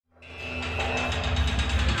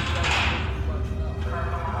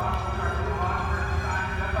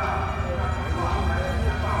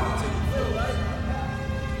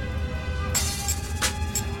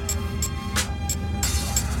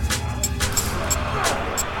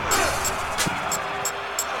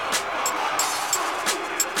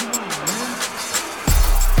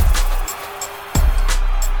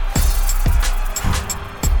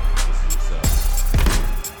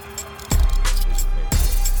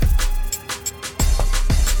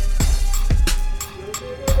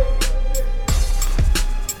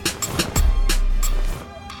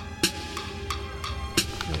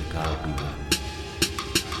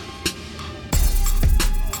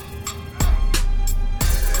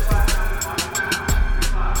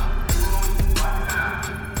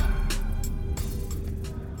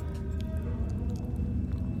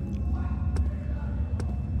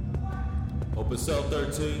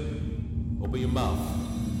13, open your mouth.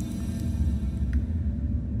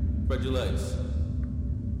 Spread your legs.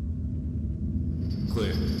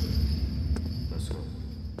 Clear. Let's go.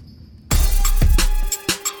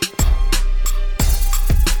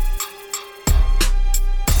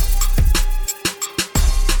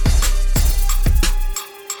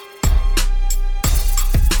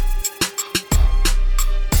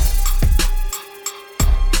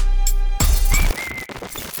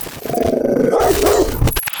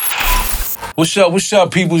 What's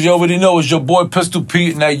up, peoples? You already know it's your boy Pistol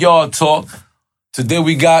Pete and that Yard Talk. Today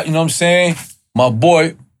we got, you know what I'm saying, my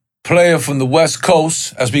boy, player from the West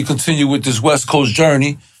Coast, as we continue with this West Coast journey.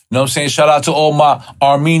 You know what I'm saying? Shout out to all my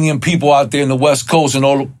Armenian people out there in the West Coast and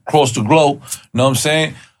all across the globe. You know what I'm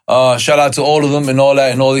saying? Shout out to all of them and all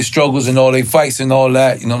that, and all their struggles and all their fights and all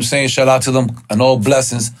that. You know what I'm saying? Shout out to them and all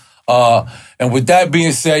blessings. And with that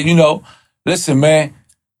being said, you know, listen, man,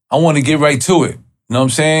 I want to get right to it. You know what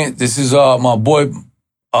I'm saying? This is my boy,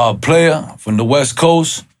 player from the West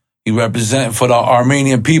Coast. He representing for the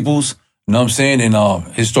Armenian peoples. You know what I'm saying? And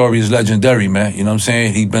his story is legendary, man. You know what I'm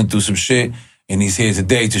saying? He been through some shit, and he's here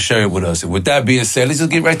today to share it with us. And with that being said, let's just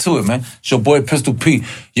get right to it, man. It's your boy Pistol Pete.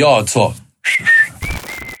 Y'all talk.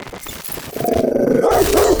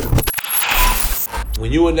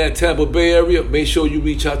 When you in that Tampa Bay area, make sure you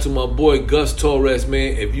reach out to my boy Gus Torres,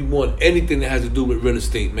 man. If you want anything that has to do with real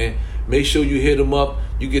estate, man, make sure you hit him up.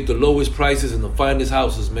 You get the lowest prices and the finest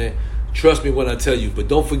houses, man. Trust me when I tell you. But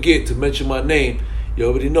don't forget to mention my name. You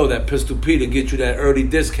already know that Pistol Pete will get you that early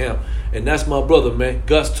discount. And that's my brother, man,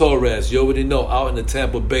 Gus Torres. You already know, out in the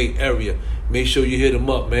Tampa Bay area. Make sure you hit him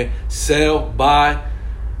up, man. Sell, buy,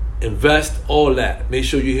 invest, all that. Make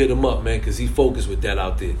sure you hit him up, man, because he focused with that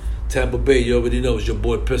out there. Tampa Bay, you already know, it's your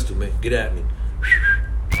boy Pistol, man. Get at me.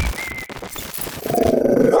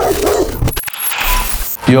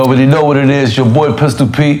 You already know what it is. Your boy Pistol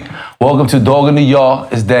Pete. Welcome to Dog in the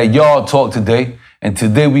Yard. It's that Yard Talk today. And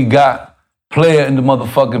today we got player in the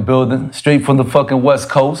motherfucking building, straight from the fucking West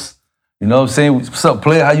Coast. You know what I'm saying? What's up,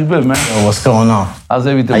 player? How you been, man? Yo, what's going on? How's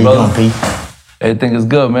everything, How you brother? doing, Pete? Everything is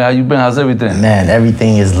good, man. How you been? How's everything? Man,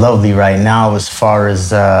 everything is lovely right now as far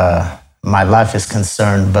as my life is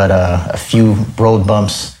concerned, but a few road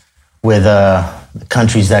bumps with the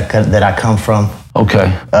countries that I come from.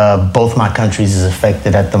 Okay. Both my countries is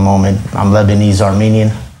affected at the moment. I'm Lebanese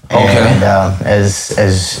Armenian. Okay. And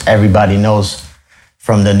as everybody knows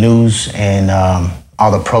from the news and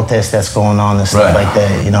all the protests that's going on and stuff like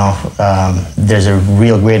that, you know, there's a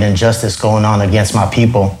real great injustice going on against my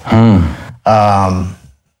people.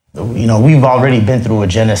 You know, we've already been through a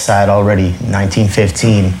genocide already,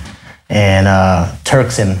 1915. And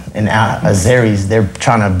Turks and Azeris, they're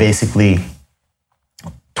trying to basically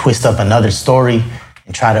twist up another story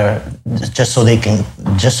and try to just so they can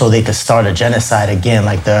start a genocide again,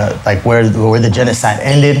 like where the genocide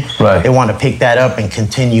ended. Right. They want to pick that up and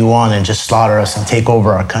continue on and just slaughter us and take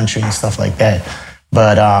over our country and stuff like that.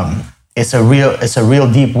 But it's a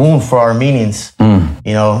real deep wound for Armenians.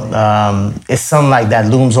 You know, it's something like that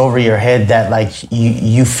looms over your head that like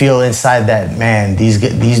you feel inside that, man, these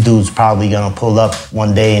dudes probably gonna pull up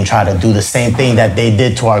one day and try to do the same thing that they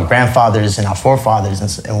did to our grandfathers and our forefathers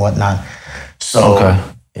and whatnot. So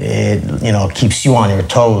it, you know, keeps you on your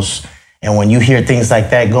toes. And when you hear things like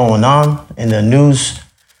that going on in the news,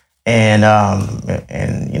 and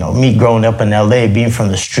you know, me growing up in LA, being from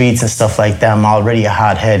the streets and stuff like that, I'm already a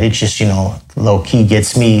hothead. It just, you know, low key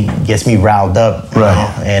gets me riled up, you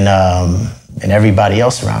know, and everybody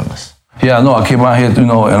else around us. Yeah, I know. I came out here, you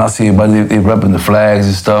know, and I see everybody, they repping the flags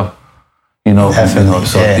and stuff. You know, Definitely,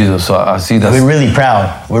 so I see that. We're really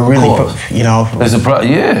proud. We're really, you know. It's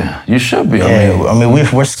yeah, you should be. Yeah, I mean,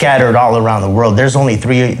 we're scattered all around the world. There's only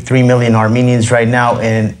 3 million Armenians right now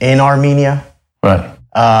in Armenia. Right.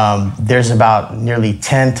 There's about nearly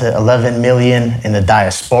 10 to 11 million in the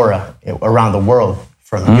diaspora around the world,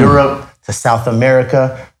 from Europe to South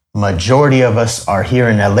America. Majority of us are here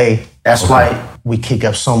in LA. That's why we kick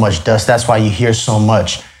up so much dust. That's why you hear so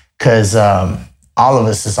much, because all of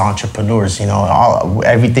us is entrepreneurs. You know,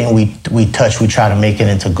 everything we touch, we try to make it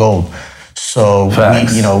into gold. So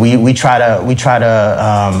we try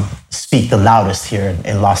to speak the loudest here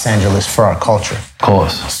in Los Angeles for our culture. Of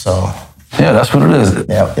course. So. Yeah, that's what it is.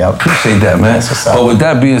 Yeah. Appreciate that, man. But with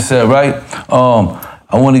that being said, right,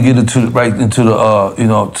 I want to get into the you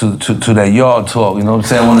know, to that Yard Talk. You know what I'm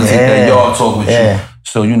saying? I want to take that Yard Talk with you.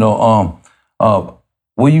 So, you know,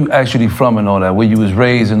 where you actually from and all that? Where you was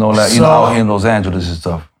raised and all that? You know, out here in Los Angeles and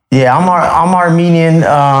stuff. Yeah, I'm Armenian.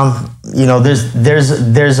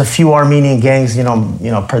 There's a few Armenian gangs.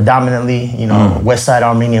 Predominantly, West Side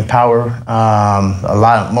Armenian Power.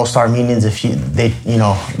 Most Armenians,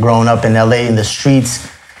 growing up in LA in the streets,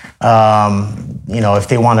 if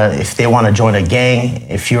they wanna join a gang,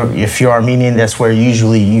 if you're Armenian, that's where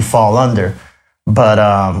usually you fall under. But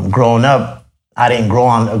growing up, I didn't grow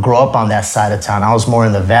up on that side of town. I was more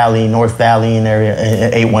in the Valley, North Valley area,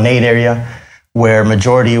 818 area, where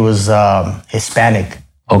majority was Hispanic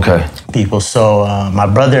people. So my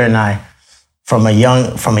brother and I, from a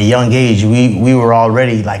young age, we were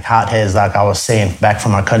already like hotheads, like I was saying, back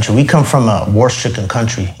from our country. We come from a war-stricken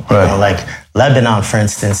country, like Lebanon, for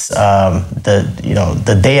instance.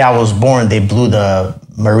 The day I was born, they blew the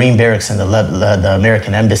Marine barracks in the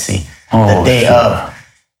American embassy. The day of.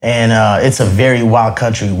 And it's a very wild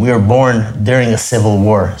country. We were born during a civil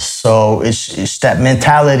war. So it's that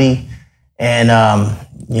mentality and,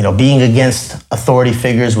 being against authority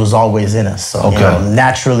figures was always in us. So,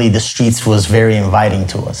 naturally, the streets was very inviting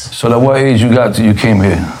to us. So at what age you came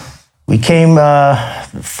here? We came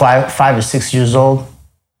 5 or 6 years old.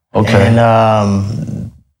 Okay.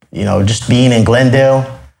 And, just being in Glendale,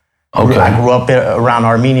 I grew up around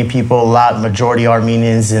Armenian people, majority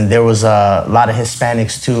Armenians, and there was a lot of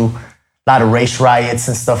Hispanics too, a lot of race riots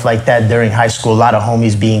and stuff like that during high school, a lot of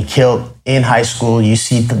homies being killed in high school. You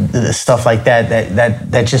see the stuff like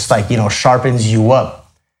that just sharpens you up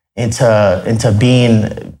into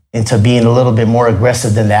being a little bit more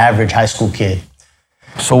aggressive than the average high school kid.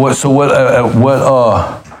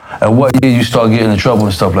 At what year you start getting in trouble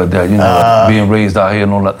and stuff like that? Being raised out here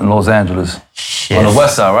in Los Angeles. Shit. On the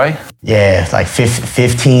west side, right? Yeah, like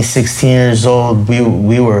 15, 16 years old.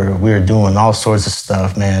 We were doing all sorts of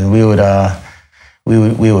stuff, man. We would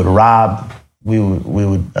rob. We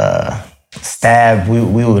would stab.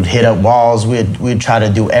 We would hit up walls. We'd try to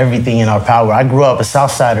do everything in our power. I grew up a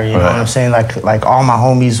South Sider. You know what I'm saying? Like all my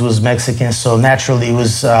homies was Mexican, so naturally it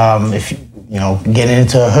was getting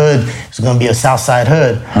into a hood, it's gonna be a Southside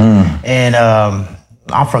hood. And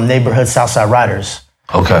I'm from neighborhood Southside Riders.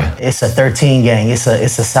 Okay. It's a 13 gang. It's a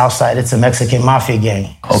Southside, it's a Mexican mafia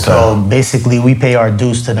gang. Okay. So basically we pay our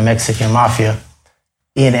dues to the Mexican mafia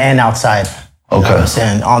in and outside. Okay. You know what I'm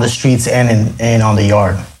saying? On the streets and on the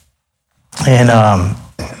yard. And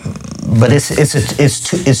but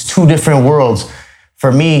it's two different worlds.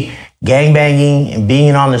 For me, gangbanging and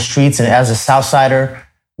being on the streets and as a Southsider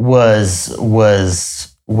was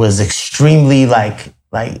extremely like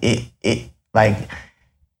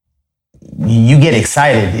you get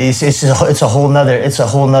excited. It's a whole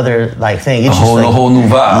nother like thing. It's a whole new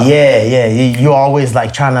vibe. Yeah. You're always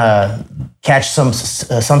like trying to catch some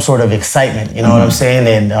sort of excitement. You know what I'm saying?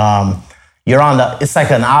 And you're it's like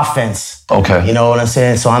an offense. Okay. You know what I'm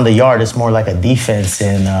saying? So on the yard, it's more like a defense.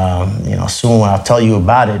 And soon when I'll tell you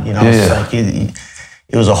about it, it's like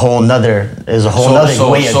it was a whole nother way of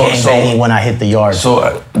gangbanging when I hit the yard.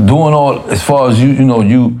 So doing all, as far as you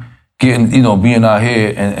getting, being out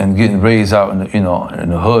here and getting raised out in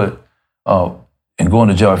the hood, and going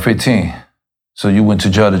to jail at 15. So you went to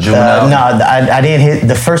jail to juvenile? No, I didn't hit.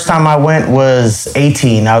 The first time I went was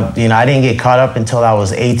 18. I didn't get caught up until I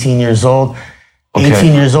was 18 years old. Okay.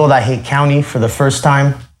 18 years old, I hit county for the first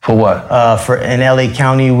time. For what? In LA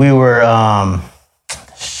County, we were, I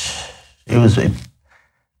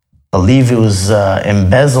believe it was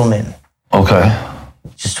embezzlement. Okay.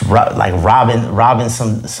 Just robbing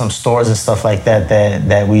some stores and stuff like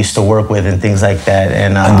that we used to work with and things like that.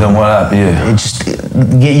 And then what happened? Yeah.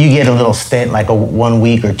 You get a little stint, like 1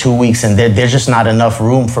 week or 2 weeks, and there's just not enough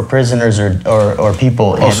room for prisoners or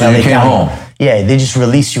people. Oh, so you came home? Yeah, they just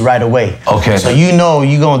release you right away. Okay. So you're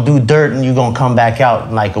gonna do dirt and you're gonna come back out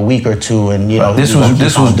in like a week or two, and this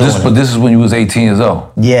is when you was 18 years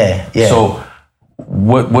old. Yeah. So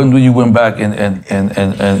when you went back and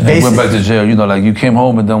went back to jail? Like you came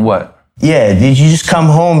home and then what? Yeah, did you just come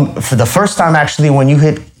home for the first time? Actually, when you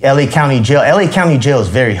hit LA County Jail, LA County Jail is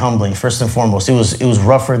very humbling. First and foremost, it was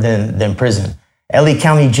rougher than prison. LA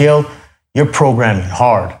County Jail, you're programming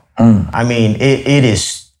hard. I mean,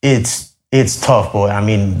 it's tough, boy. I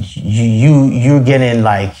mean, you're getting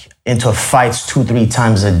like into fights 2-3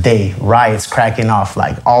 times a day, riots cracking off,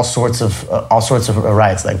 like all sorts of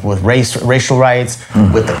riots, like with racial riots,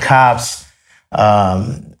 with the cops.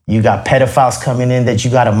 You got pedophiles coming in that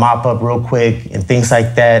you got to mop up real quick and things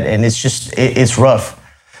like that. And it's just, it's rough.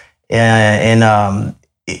 It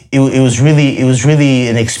was really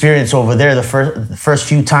an experience over there. The first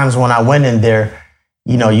few times when I went in there,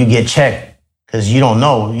 you get checked Because you don't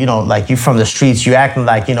know, like you from the streets, you acting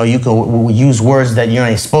like, you can use words that you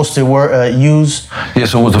ain't supposed to use. Yeah,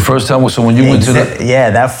 so it was the first time, so when you went to the...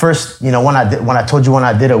 Yeah, that first, when I told you when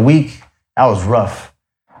I did a week, that was rough.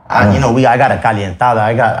 I got a calientada,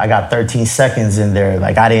 I got 13 seconds in there,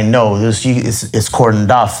 like I didn't know, it's cordoned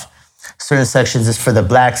off. Certain sections is for the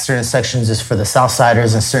blacks, certain sections is for the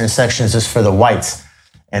Southsiders, and certain sections is for the whites.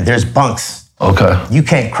 And there's bunks. Okay. You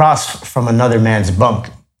can't cross from another man's bunk.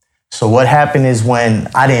 So what happened is when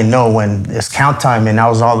I didn't know when it's count time and I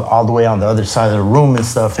was all the way on the other side of the room and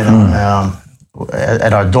stuff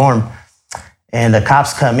at our dorm, and the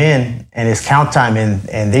cops come in and it's count time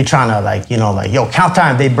and they trying to yo, count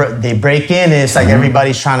time. They break in and it's like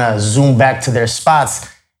everybody's trying to zoom back to their spots.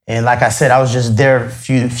 And like I said, I was just there a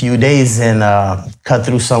few days and cut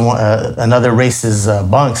through another race's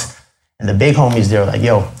bunks, and the big homies they were like,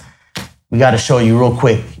 yo, we got to show you real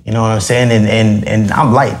quick. You know what I'm saying? And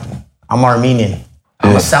I'm light. I'm Armenian.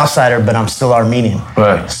 I'm a Southsider, but I'm still Armenian.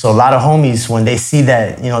 Right. So a lot of homies, when they see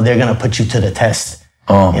that, they're going to put you to the test.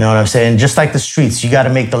 Oh. You know what I'm saying? Just like the streets, you got to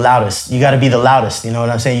make the loudest. You got to be the loudest. You know what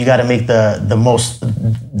I'm saying? You got to make the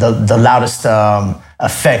loudest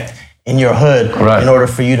effect in your hood in order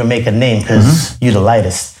for you to make a name, because you're the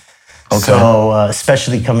lightest. Okay. So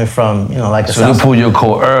especially coming from, like a So they pulled your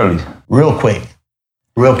coat early? Real quick.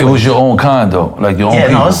 It was your own kind, though? Like your own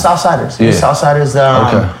people? No, it's Southsiders. Yeah. It's Southsiders.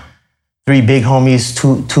 Okay. 3 big homies,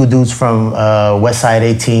 two dudes from West Side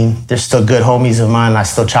 18. They're still good homies of mine. I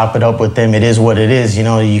still chop it up with them. It is what it is.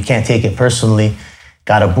 You can't take it personally.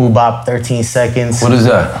 Got a boo-bop, 13 seconds. What is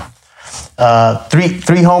that?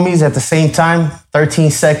 Three homies at the same time,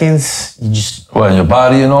 13 seconds. You just... What, in your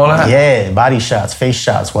body and all that? Yeah, body shots, face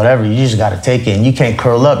shots, whatever. You just got to take it. And you can't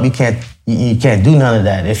curl up. You can't do none of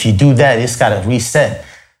that. If you do that, it's got to reset.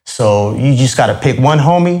 So you just got to pick one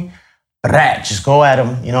homie, just go at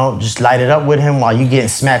him, just light it up with him while you getting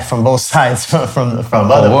smacked from both sides from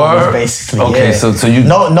other homies, basically. Okay, yeah. so you...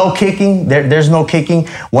 No kicking. There's no kicking.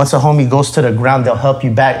 Once a homie goes to the ground, they'll help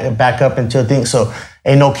you back up into a thing. So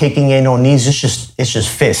ain't no kicking, ain't no knees. It's just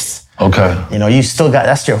fists. Okay. You still got...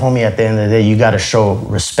 That's your homie at the end of the day. You got to show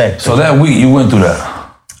respect. So that week, you went through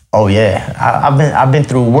that? Oh, yeah. I've been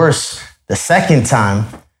through worse the second time.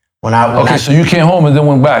 So you came home and then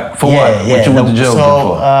went back for what? Yeah. What you went to jail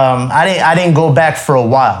for? I didn't go back for a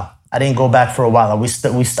while.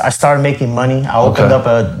 I started making money. I opened up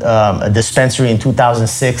a dispensary in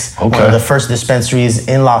 2006. Okay. One of the first dispensaries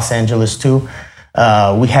in Los Angeles too.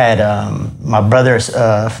 We had my brother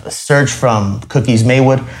Serge from Cookies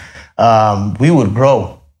Maywood. We would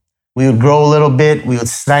grow. We would grow a little bit, we would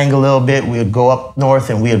slang a little bit, we would go up north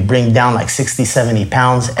and we would bring down like 60, 70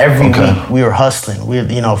 pounds. Every week we were hustling.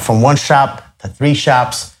 We, from one shop to 3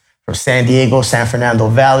 shops, from San Diego, San Fernando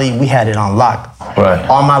Valley, we had it on lock. Right.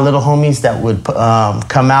 All my little homies that would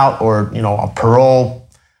come out or, on parole,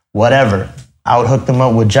 whatever, I would hook them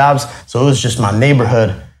up with jobs. So it was just my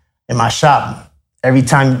neighborhood and my shop. Every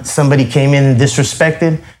time somebody came in and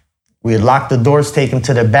disrespected, we'd lock the doors, take them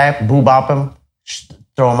to the back, boo-bop them,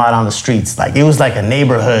 throw them out on the streets. Like, it was like a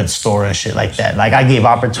neighborhood store and shit like that. Like, I gave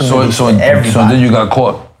opportunities to everybody. So then you got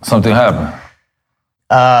caught. Something happened.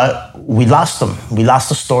 We lost them. We lost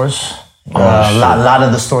the stores. A lot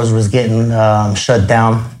of the stores was getting shut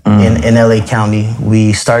down in LA County.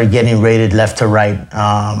 We started getting raided left to right.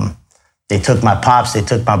 They took my pops, they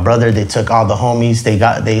took my brother, they took all the homies.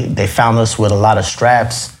 They found us with a lot of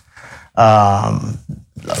straps, a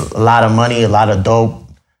lot of money, a lot of dope.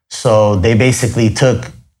 So they basically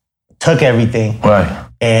took everything. Right.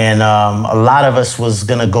 And a lot of us was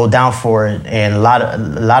gonna go down for it. And a lot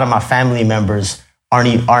of my family members aren't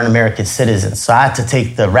American citizens. So I had to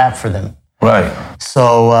take the rap for them. Right.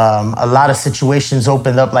 So a lot of situations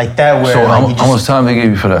opened up like that where... So how much time they gave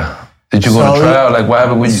you for that? Did you go to trial? Like, what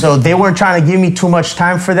happened with you? So they weren't trying to give me too much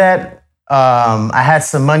time for that. I had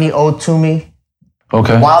some money owed to me.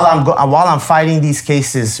 Okay. While I'm fighting these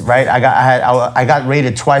cases, right? I got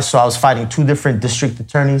raided twice, so I was fighting 2 different district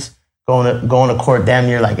attorneys, going to court damn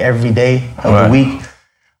near like every day of the week.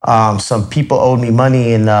 Some people owed me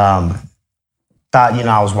money and thought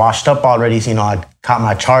I was washed up already. So, I caught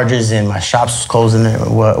my charges and my shops was closing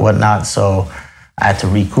and whatnot. So I had to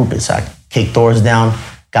recoup it. So I kicked doors down,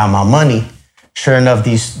 got my money. Sure enough,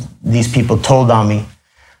 these people told on me.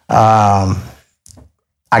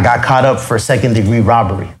 I got caught up for 2nd-degree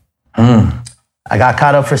robbery. I got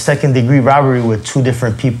caught up for 2nd-degree robbery with 2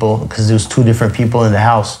 different people because there was 2 different people in the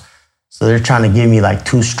house. So they're trying to give me like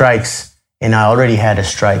 2 strikes, and I already had a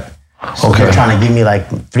strike. So they're trying to give me like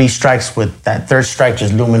 3 strikes with that 3rd strike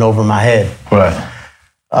just looming over my head. Right.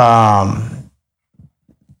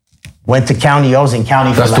 Went to county. I was in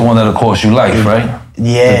county. That's the one that'll cost you life, right?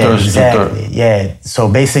 Yeah, exactly. Yeah.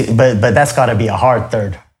 So basically, but that's got to be a hard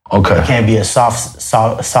third. Okay. It can't be a soft.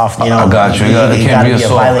 You know, I got you. It can't be a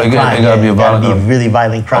soft. It got to be a violent. It got to be a really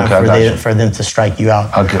violent crime for them to strike you out.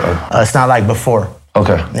 Okay. It's not like before.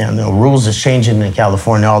 Okay. You know, the rules is changing in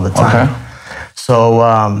California all the time. Okay. So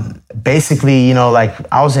basically, you know, like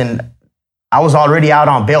I was already out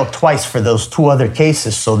on bail twice for those 2 other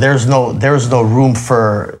cases. So there's no room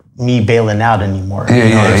for me bailing out anymore. Yeah,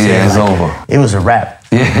 you know it's like, over. It was a wrap.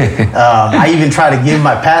 Yeah. I even tried to give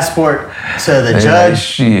my passport to the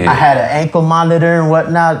judge. Like, I had an ankle monitor and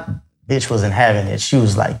whatnot. Bitch wasn't having it. She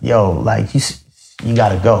was like, yo, like you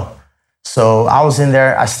gotta go. So I was in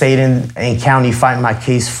there. I stayed in county fighting my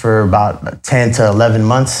case for about 10 to 11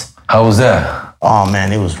 months. How was that? Oh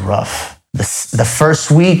man, it was rough. The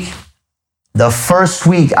first week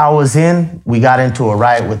I was in, we got into a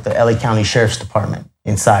riot with the LA County Sheriff's Department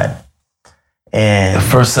inside. And the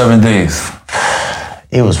first 7 days.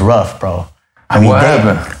 It was rough, bro. What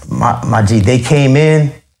happened? My G, they came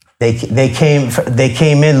in. They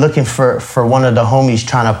came in looking for one of the homies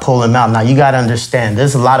trying to pull him out. Now you got to understand,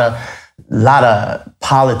 there's a lot of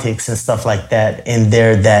politics and stuff like that in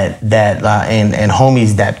there and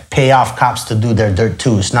homies that pay off cops to do their dirt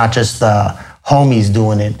too. It's not just homies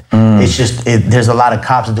doing it. It's just there's a lot of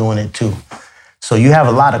cops doing it too. So you have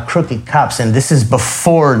a lot of crooked cops, and this is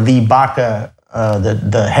before Lee Baca,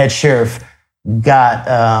 the head sheriff, got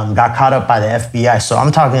caught up by the FBI. So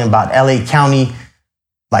I'm talking about LA County,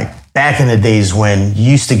 like back in the days when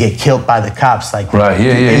you used to get killed by the cops, like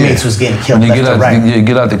inmates was getting killed left to right. You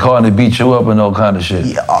get out the car and they beat you up and all kind of shit.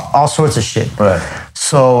 Yeah, all sorts of shit. Right.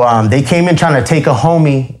 So they came in trying to take a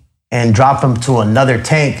homie and drop him to another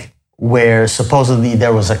tank where supposedly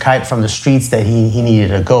there was a kite from the streets that he needed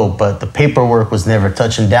to go, but the paperwork was never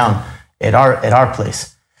touching down at our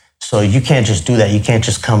place. So you can't just do that. You can't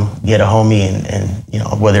just come get a homie and you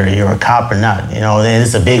know, whether you're a cop or not, you know, and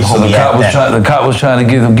it's a big homie. The cop was trying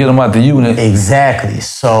to get him out the unit. Exactly.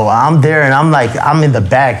 So I'm there and I'm in the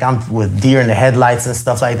back. I'm with deer in the headlights and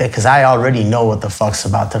stuff like that because I already know what the fuck's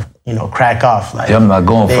about to, you know, crack off. Like, yeah, I'm not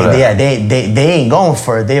going for that. Yeah, they ain't going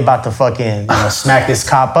for it. They about to fucking smack this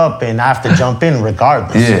cop up and I have to jump in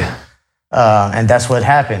regardless. Yeah. And that's what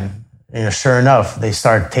happened. You know, sure enough, they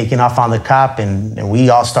started taking off on the cop, and we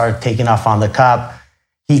all started taking off on the cop.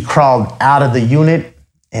 He crawled out of the unit,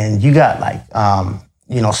 and you got like,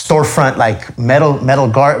 storefront like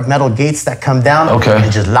metal gates that come down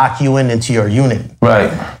and just lock you into your unit.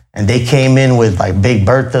 Right. And they came in with like big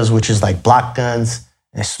Berthas, which is like block guns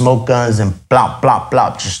and smoke guns and blop, blop,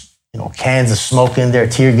 blop, just, you know, cans of smoke in there,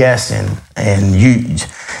 tear gas, and you.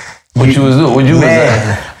 What you was doing? What you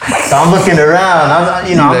man, was so I'm looking around.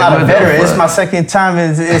 I'm not a veteran. It's my second time.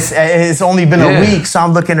 It's only been a week, so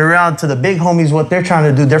I'm looking around to the big homies. What they're trying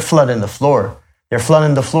to do, they're flooding the floor. They're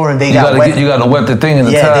flooding the floor, and you got to wet the thing in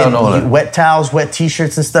the towel and all that. Wet towels, wet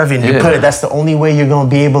t-shirts and stuff, and you put it. That's the only way you're gonna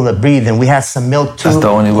be able to breathe. And we had some milk too. That's the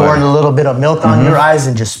only way. Pouring a little bit of milk on your eyes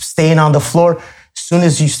and just staying on the floor. As soon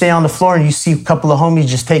as you stay on the floor and you see a couple of homies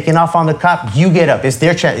just taking off on the cop, you get up. It's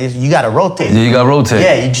their chance. You got to rotate. Yeah, you got to rotate.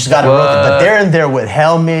 Yeah, you just got to rotate. But they're in there with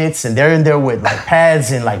helmets and they're in there with like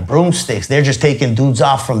pads and like broomsticks. They're just taking dudes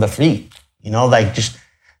off from the feet. You know, like just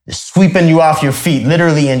sweeping you off your feet,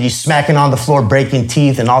 literally, and you smacking on the floor, breaking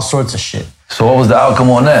teeth and all sorts of shit. So what was the outcome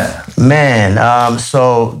on that? Man,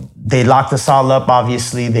 so they locked us all up,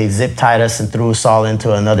 obviously. They zip tied us and threw us all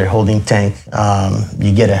into another holding tank.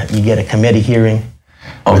 You get a committee hearing.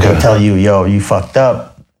 Where they tell you, yo, you fucked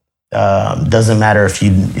up. Doesn't matter if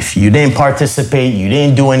you didn't participate, you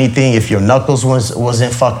didn't do anything, if your knuckles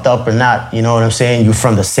wasn't fucked up or not. You know what I'm saying? You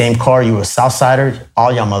from the same car, you a Southsider,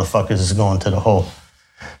 all y'all motherfuckers is going to the hole.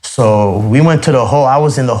 So we went to the hole. I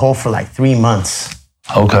was in the hole for like 3 months.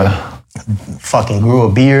 Okay. Fucking grew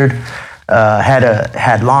a beard.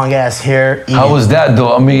 Had long ass hair. How was that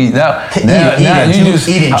though? I mean, now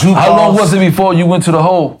eating juke. How long was it before you went to the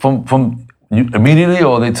hole? From you immediately,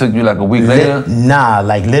 or they took you like a week later? Nah,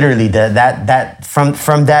 like literally that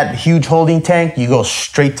from that huge holding tank, you go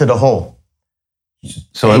straight to the hole.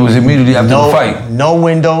 So it was immediately after the fight. No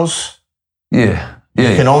windows. Yeah.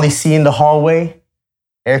 You can only see in the hallway.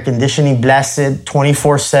 Air conditioning blasted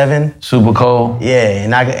 24/7. Super cold. Yeah,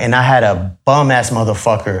 and I had a bum ass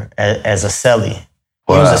motherfucker as a cellie.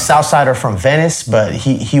 Wow. He was a Southsider from Venice, but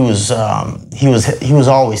he was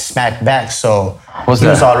always smacked back. So he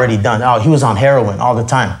was already done. Oh, he was on heroin all the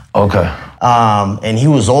time. Okay. And he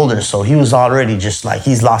was older, so he was already just like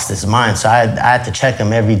he's lost his mind. So I had to check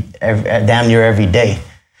him every damn near every day.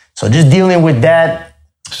 So just dealing with that.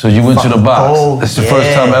 So you went to the box. It's the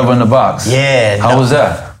first time ever in the box. Yeah. How was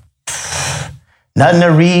that? Nothing to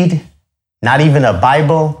read, not even a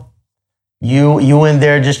Bible. You in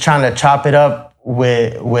there just trying to chop it up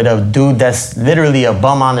with a dude that's literally a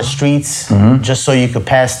bum on the streets, just so you could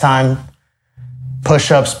pass time.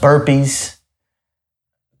 Push-ups, burpees.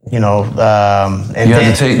 You know, and you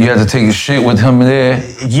had to take your shit with him there.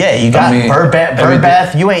 Yeah, you got bird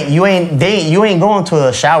bath. You ain't going to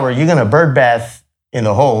a shower. You're gonna bird bath in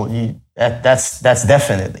the hole. That's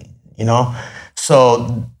definitely, you know.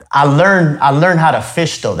 So I learned how to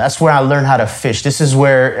fish though. That's where I learned how to fish. This is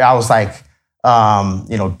where I was like,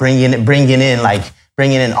 you know, bringing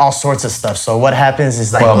in all sorts of stuff. So what happens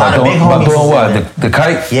is like a lot of big homies. Doing what? The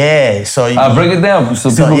kite? Yeah. So I'll break it down so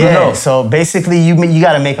people can know. So basically, you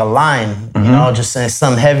got to make a line, you know, just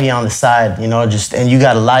some heavy on the side, you know, and you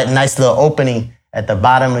got a nice little opening at the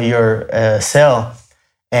bottom of your cell,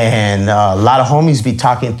 and a lot of homies be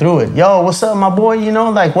talking through it. Yo, what's up, my boy? You know,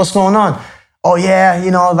 like what's going on? Oh yeah,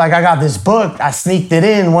 you know, like I got this book. I sneaked it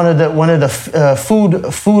in. One of the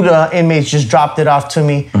food inmates just dropped it off to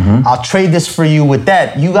me. I'll trade this for you with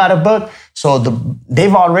that. You got a book? So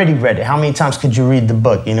they've already read it. How many times could you read the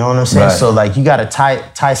book? You know what I'm saying? Right. So like you got to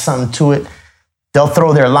tie something to it. They'll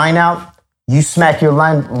throw their line out. You smack your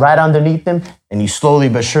line right underneath them, and you slowly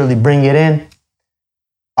but surely bring it in.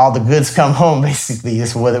 All the goods come home. Basically,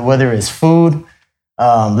 it's whether it's food.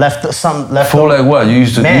 Left food like what? You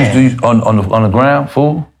used to on the ground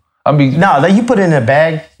food? I mean, no, like you put it in a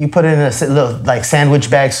bag. You put it in a little like sandwich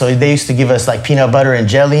bag. So they used to give us like peanut butter and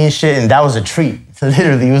jelly and shit, and that was a treat.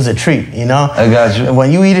 Literally, it was a treat. You know. I got you. And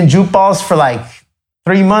when you eating juke balls for like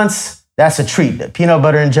 3 months, that's a treat. Peanut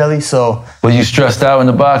butter and jelly. So. Were you stressed out in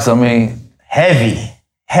the box? I mean.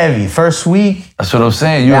 Heavy. First week. That's what I'm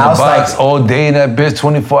saying. You in the box like, all day in that bitch,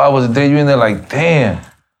 24 hours a day. You in there like, damn.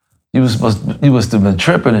 You must have been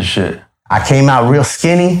tripping and shit. I came out real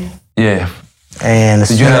skinny. Yeah. And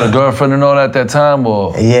did you have a girlfriend and all that at that time,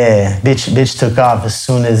 or? Yeah, bitch took off as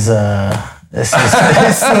soon as as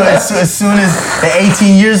soon as the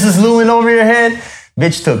 18 years is looming over your head.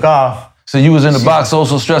 Bitch took off. So you was in the box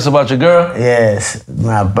also stressed about your girl? Yes,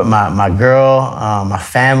 my girl, my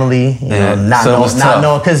family. You know, not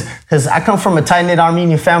know because I come from a tight-knit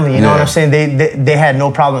Armenian family. You know what I'm saying? They had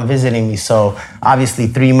no problem visiting me. So obviously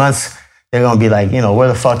 3 months they're gonna be like, you know, where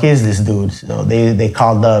the fuck is this dude? So they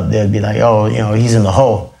called up. They'd be like, oh, you know, he's in the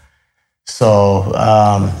hole. So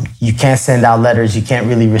you can't send out letters. You can't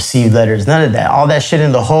really receive letters. None of that. All that shit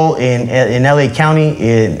in the hole in LA County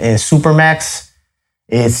in Supermax.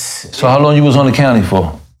 So how long you was on the county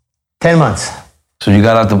for? 10 months. So you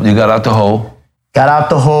got out the hole. Got out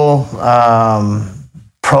the hole.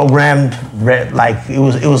 Programmed like it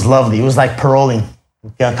was lovely. It was like paroling.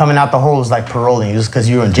 Coming out the hole was like paroling. It was because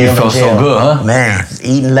you were in jail. You felt so good, huh? Man,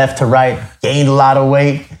 eating left to right, gained a lot of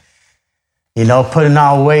weight. You know, putting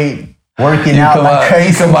on weight, working out like crazy.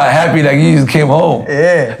 You come out happy like you just came home.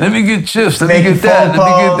 Yeah. Let me get chips. Let me get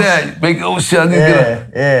that. Make shit. I need to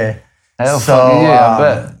get Yeah. Hell, so I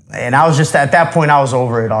bet. And I was just at that point I was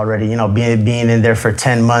over it already. You know, being in there for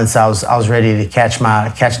 10 months, I was ready to catch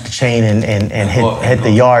the chain and hit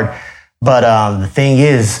the yard. But the thing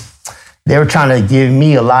is, they were trying to give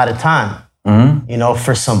me a lot of time. You know,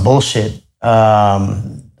 for some bullshit.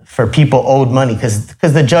 For people owed money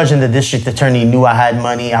because the judge and the district attorney knew I had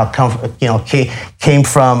money. Came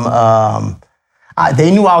from.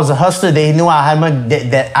 They knew I was a hustler. They knew I had money,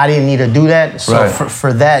 that I didn't need to do that. So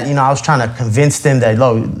for that, you know, I was trying to convince them that,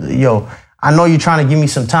 yo, I know you're trying to give me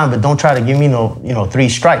some time, but don't try to give me no 3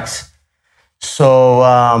 strikes. So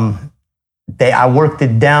I worked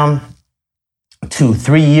it down to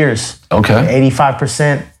 3 years. Okay.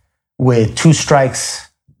 85% with 2 strikes,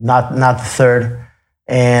 not the third.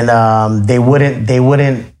 And they wouldn't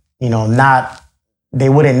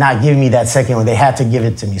not give me that second one. They had to give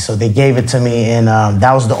it to me. So they gave it to me, and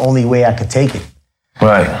that was the only way I could take it.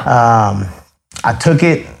 Right. I took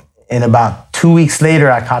it, and about 2 weeks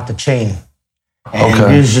later, I caught the chain.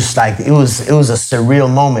 And it was just like, it was a surreal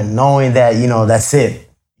moment, knowing that, you know, that's it.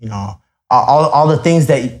 You know, all the things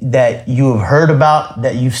that you have heard about,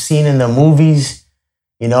 that you've seen in the movies,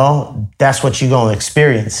 you know, that's what you're going to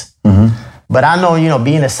experience. But I know, you know,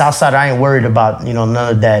 being a Southsider, I ain't worried about, you know,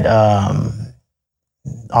 none of that,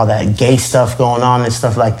 all that gay stuff going on and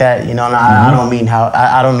stuff like that, you know. And I don't mean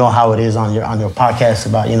I don't know how it is on your podcast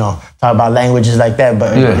about, you know, talk about languages like that,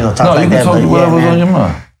 but you know, talk like that. No, you can talk whatever's on your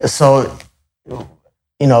mind. So,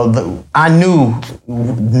 you know, I knew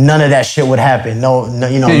none of that shit would happen. No,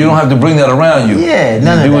 you know. Yeah, you don't have to bring that around you. Yeah,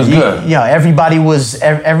 none of that. It was good. You know,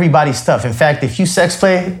 everybody's stuff. In fact, if you sex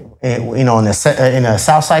play, you know, in a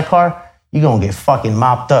Southside car, you're gonna get fucking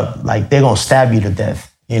mopped up. Like they're gonna stab you to death.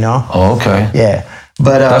 you know? Oh, okay. Yeah.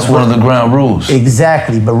 But that's one of the ground rules.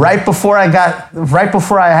 Exactly. But right before I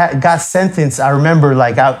got sentenced, I remember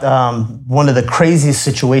like one of the craziest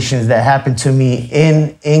situations that happened to me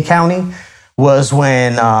in county was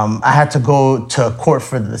when I had to go to court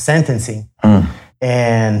for the sentencing.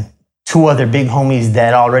 And 2 other big homies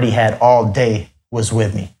that already had all day was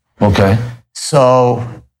with me. Okay. So,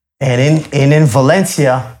 and in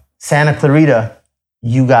Valencia, Santa Clarita,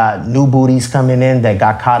 you got new booties coming in that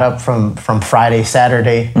got caught up from Friday,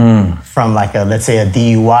 Saturday, from like let's say a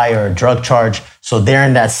DUI or a drug charge. So they're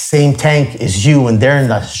in that same tank as you, and they're in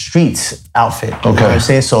the streets outfit. You know what I'm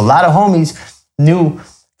saying? So a lot of homies knew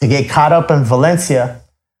to get caught up in Valencia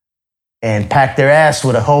and pack their ass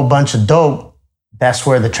with a whole bunch of dope. That's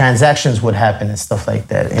where the transactions would happen and stuff like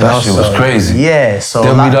that. That shit was crazy. Yeah, so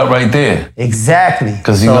they'll meet up right there. Exactly.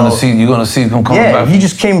 Because you're gonna see them coming back. Yeah, you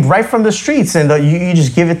just came right from the streets, and you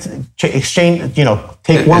just give it exchange.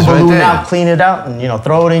 Take one balloon out, clean it out, and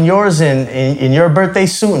throw it in yours and in your birthday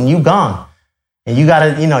suit, and you gone. And you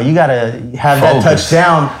gotta have that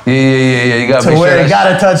touchdown. Yeah. You gotta to make where sure it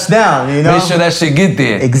got a touchdown. Make sure that shit get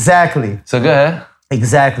there. Exactly. So go ahead.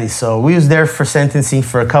 Exactly. So we was there for sentencing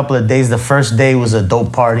for a couple of days. The first day was a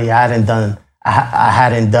dope party. I hadn't done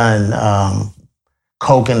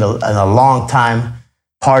coke in a long time.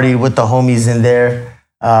 Partied with the homies in there.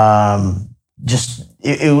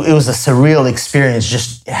 It was a surreal experience.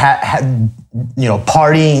 Just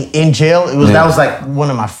partying in jail. That was like one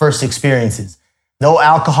of my first experiences. No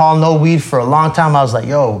alcohol, no weed for a long time. I was like,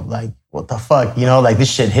 yo, like what the fuck? Like this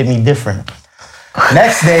shit hit me different.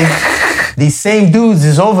 Next day. These same dudes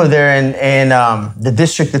is over there, and the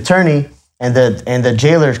district attorney and the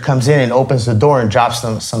jailer comes in and opens the door and drops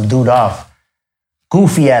some dude off.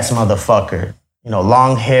 Goofy ass motherfucker,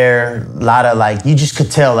 long hair, a lot of like, you just could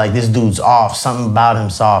tell like this dude's off, something about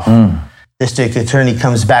him's off. District attorney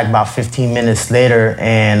comes back about 15 minutes later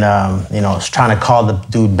and is trying to call the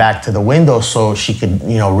dude back to the window so she could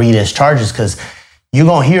read his charges, because you're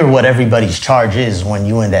gonna hear what everybody's charge is when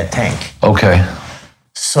you in that tank. Okay.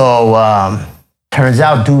 So, turns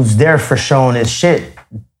out dude's there for showing his shit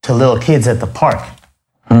to little kids at the park,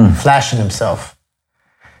 flashing himself.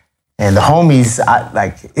 And the homies,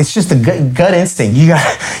 it's just a gut instinct.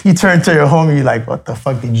 You turn to your homie, you're like, what the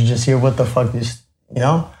fuck did you just hear? What the fuck is,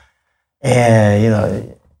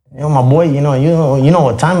 And, my boy, you know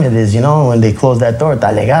what time it is, when they close that door,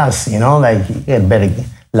 ta legas, like, you better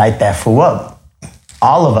light that fool up.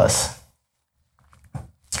 All of us.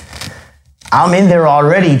 I'm in there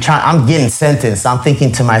already I'm getting sentenced. I'm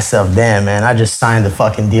thinking to myself, damn, man, I just signed the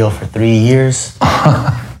fucking deal for 3 years.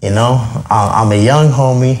 I'm a young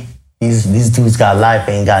homie. These dudes got life,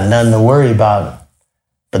 ain't got nothing to worry about.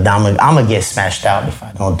 But I'm gonna get smashed out if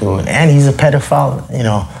I don't do it. And he's a pedophile,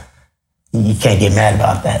 you can't get mad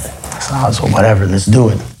about that. So I was like, whatever, let's do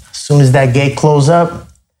it. As soon as that gate closed up,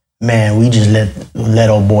 man, we just let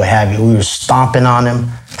old boy have it. We were stomping on him,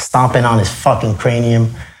 stomping on his fucking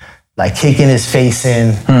cranium, like kicking his face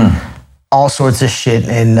in, all sorts of shit.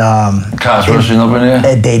 And cops rushing up in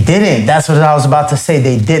there? They didn't. That's what I was about to say.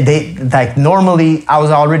 Normally I was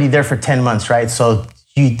already there for 10 months, right? So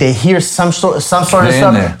they hear some sort of stuff,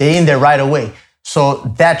 they're in there right away. So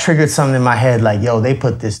that triggered something in my head, like, yo, they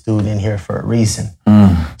put this dude in here for a reason.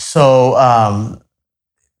 So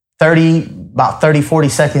about 30, 40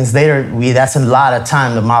 seconds later, that's a lot of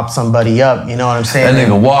time to mop somebody up, you know what I'm saying? That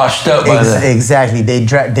nigga washed up by that. Exactly. They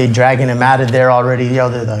dragging him out of there already. Yo,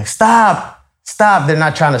 they're like, stop. They're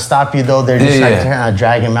not trying to stop you, though. They're just trying to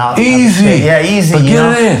drag him out. Easy. Yeah, easy. But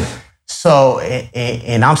get it in. So,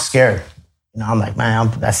 and I'm scared. I'm like,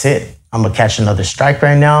 man, that's it. I'm going to catch another strike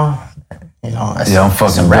right now. I'm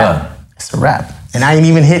fucking done. It's a wrap. And I ain't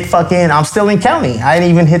even hit I'm still in county. I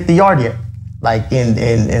ain't even hit the yard yet, like in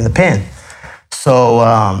the pen. So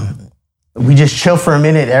we just chill for a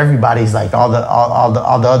minute. Everybody's like, all the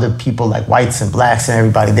other people, like whites and blacks and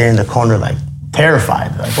everybody, they're in the corner like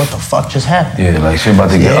terrified. Like, what the fuck just happened? Yeah, like shit about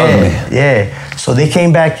to get ugly. Yeah. So they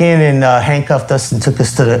came back in and handcuffed us and took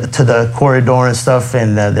us to the corridor and stuff.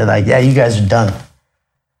 And they're like, yeah, you guys are done.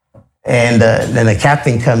 And then the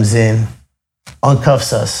captain comes in,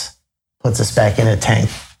 uncuffs us, puts us back in a tank.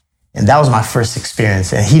 And that was my first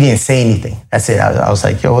experience. And he didn't say anything. That's it. I was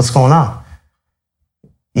like, yo, what's going on?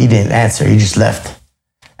 He didn't answer. He just left.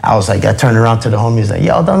 I was like, I turned around to the homie. He's like,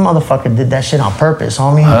 yo, that motherfucker did that shit on purpose,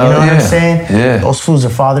 homie. You know what I'm saying? Yeah. Those fools are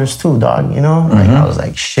fathers too, dog, Like, I was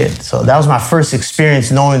like, shit. So that was my first experience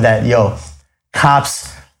knowing that, yo,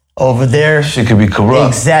 cops over there. Shit could be corrupt.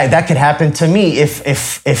 Exactly. That could happen to me. If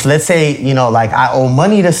let's say, like I owe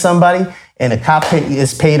money to somebody and a cop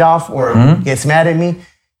is paid off or gets mad at me,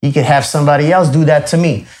 he could have somebody else do that to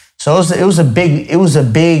me. So it was a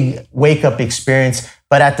big wake up experience,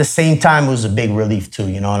 but at the same time, it was a big relief too.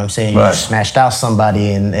 You know what I'm saying? You smashed out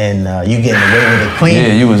somebody and you getting away with it clean.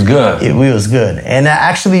 Yeah, you was good. We was good. And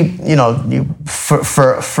actually, you know,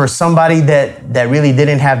 for somebody that really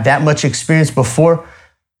didn't have that much experience before,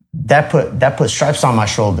 that put stripes on my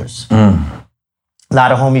shoulders. A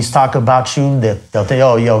lot of homies talk about you. They'll say,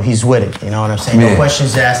 "Oh, yo, he's with it." You know what I'm saying? No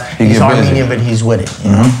questions asked. He's Armenian, but he's with it.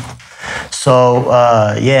 You know? So,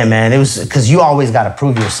 yeah, man, it was because you always got to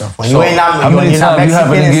prove yourself. When you're not Mexican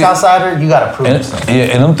and Southsider, you got to prove yourself.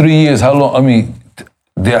 Yeah, in them 3 years, how long, I mean,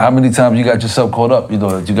 how many times you got yourself caught up? You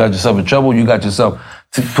know, you got yourself in trouble, you got yourself,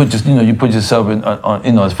 you put yourself in,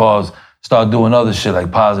 you know, as far as start doing other shit, like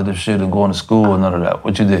positive shit and going to school and none of that.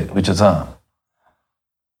 What you did with your time?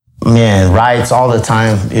 Man, riots all the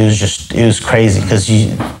time. It was crazy because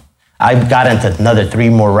I got into another 3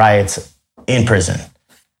 more riots in prison.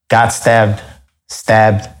 Got stabbed,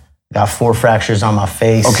 got 4 fractures on my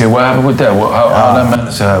face. Okay, what happened with that? How that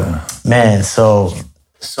managed to happen? Man, so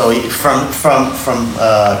from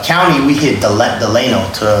county, we hit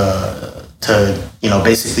Delano to you know,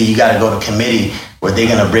 basically you got to go to committee where they're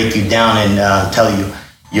going to break you down and tell you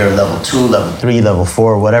you're level 2, level 3, level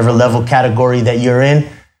 4, whatever level category that you're in.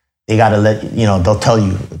 They got to they'll tell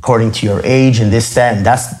you according to your age and this, that, and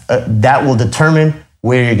that will determine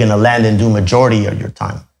where you're going to land and do majority of your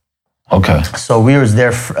time. Okay. So we was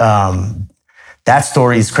there. That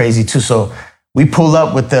story is crazy too. So we pull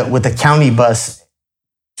up with the county bus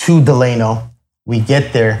to Delano. We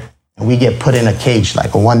get there and we get put in a cage,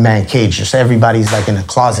 like a 1-man cage. Just everybody's like in a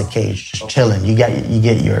closet cage, just chilling. You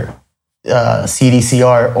get your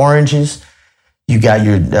CDCR oranges. You got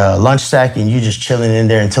your lunch sack, and you just chilling in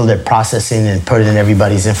there until they're processing and putting in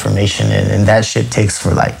everybody's information. And that shit takes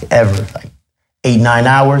for like ever, like 8-9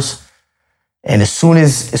 hours. And as soon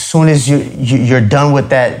as you're done with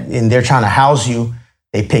that and they're trying to house you,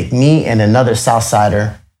 they pick me and another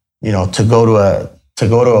Southsider, you know, to go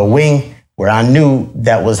to a wing where I knew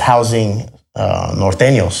that was housing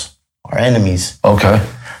Norteños, our enemies. Okay.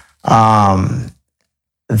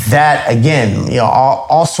 That again, you know,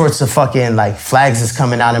 all sorts of fucking like flags is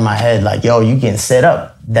coming out in my head. Like, yo, you getting set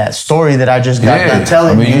up. That story that I just got done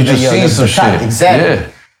telling you. I mean, you just seen some shit. Exactly.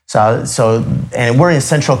 Yeah. So, and we're in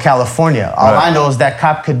Central California. All I know is that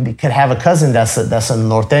cop could have a cousin that's a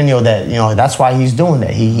Norteño that, you know, that's why he's doing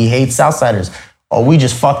that. He hates Southsiders. Oh, we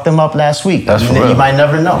just fucked them up last week. That's real. You might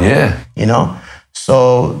never know. Yeah. You know?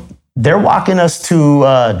 So they're walking us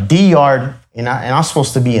to D Yard, and I'm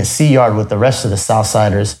supposed to be in C Yard with the rest of the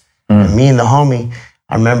Southsiders. And me and the homie,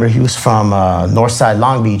 I remember he was from Northside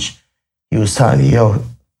Long Beach. He was telling me, yo,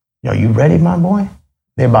 you ready, my boy?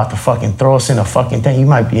 They're about to fucking throw us in a fucking thing. You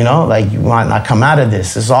might, you know, like you might not come out of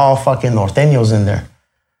this. It's all fucking Norteños in there.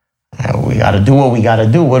 And we got to do what we got to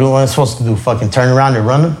do. What am I supposed to do? Fucking turn around and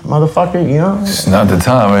run, motherfucker, you know? It's not the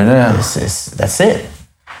time right now. That's it.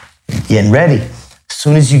 Getting ready. As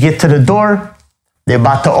soon as you get to the door, they're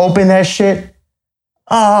about to open that shit.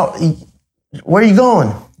 Oh, where you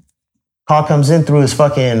going? Call comes in through his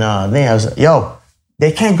fucking thing. I was like, yo,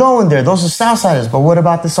 they can't go in there. Those are Southsiders. But what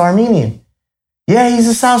about this Armenian? Yeah, he's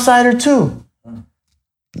a Southsider too.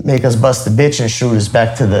 Make us bust the bitch and shoot us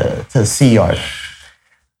back to the C Yard.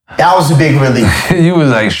 That was a big relief. You was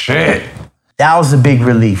like, shit. That was a big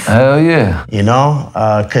relief. Hell yeah. You know,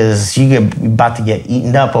 because you're about to get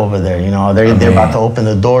eaten up over there. You know, they're about to open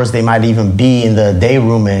the doors. They might even be in the day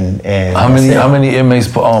room and how many inmates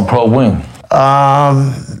per wing?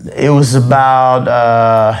 It was about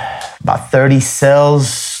 30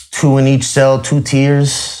 cells, 2 in each cell, 2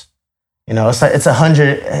 tiers. You know, it's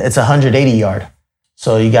 180 yard.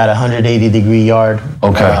 So you got a 180-degree yard.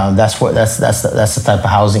 Okay. That's the type of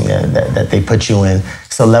housing that they put you in.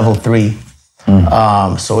 It's a level 3.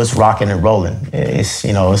 So it's rocking and rolling. It's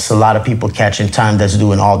a lot of people catching time that's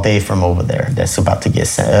doing all day from over there. That's about to get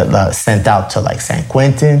sent out to like San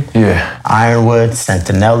Quentin, Ironwood,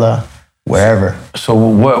 Centinela, wherever. So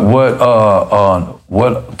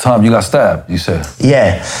what time you got stabbed? You said.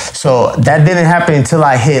 Yeah. So that didn't happen until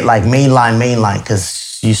I hit like mainline, because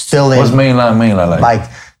you still in. What's mainline like? Like,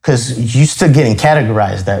 because you still getting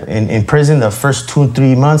categorized. That in prison, the first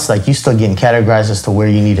 2-3 months, like you still getting categorized as to where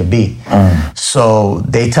you need to be. So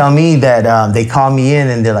they tell me that they call me in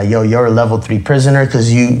and they're like, yo, you're a level 3 prisoner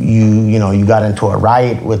because you got into a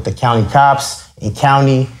riot with the county cops in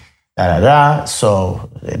county, So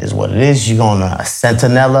it is what it is. You're going to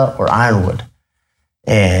Centinela or Ironwood.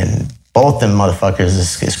 And both them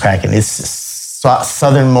motherfuckers is cracking. It's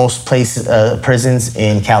southernmost prisons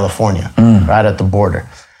in California, right at the border.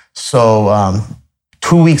 So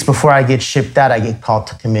 2 weeks before I get shipped out, I get called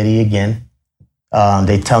to committee again.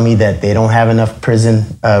 They tell me that they don't have enough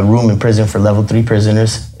room in prison for level 3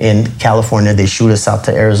 prisoners in California. They shoot us out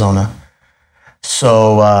to Arizona.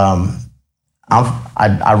 So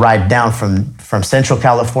I ride down from Central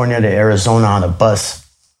California to Arizona on a bus,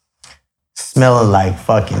 smelling like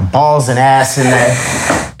fucking balls and ass in there.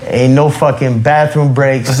 Ain't no fucking bathroom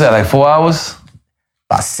breaks. What's that, like 4 hours?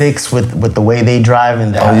 About 6 with the way they drive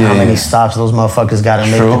and how many stops those motherfuckers gotta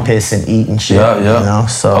make to piss and eat and shit. You know?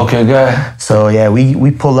 So okay, go ahead. So yeah,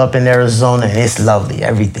 we pull up in Arizona and it's lovely.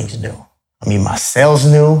 Everything's new. I mean, my cell's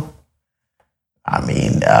new. I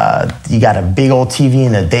mean, you got a big old TV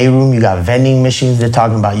in the day room. You got vending machines. They're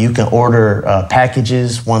talking about you can order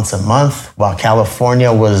packages once a month, while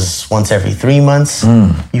California was once every 3 months.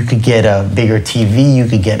 You could get a bigger TV. You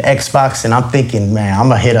could get Xbox. And I'm thinking, man, I'm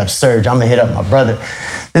going to hit up Serge. I'm going to hit up my brother.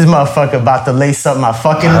 This motherfucker about to lace up my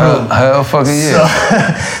fucking room. Hell fucking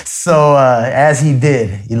yeah. So as he did,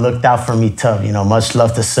 he looked out for me tough. You know, much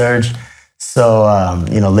love to Serge. So,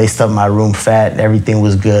 laced up my room fat. Everything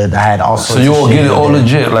was good. I had all sorts of shit. So you all get it all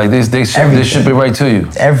legit? Like they ship it right to you?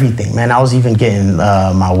 Everything, man. I was even getting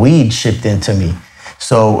my weed shipped into me.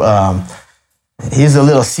 So here's a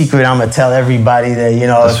little secret I'm going to tell everybody that,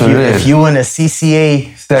 if you in a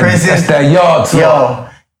CCA prison. That's that yard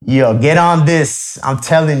talk. Yo, get on this. I'm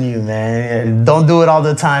telling you, man. Don't do it all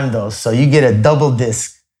the time, though. So you get a double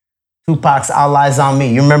disc. Tupac's All Eyes on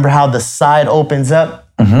Me. You remember how the side opens up?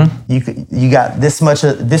 Mm-hmm. You got this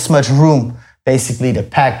much room basically to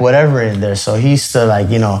pack whatever in there. So he used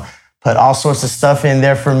to put all sorts of stuff in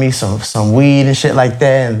there for me, some weed and shit like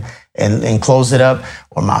that, and close it up.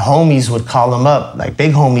 Or my homies would call him up. Like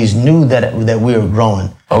big homies knew that we were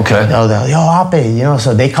growing. Okay. Yo, Ape,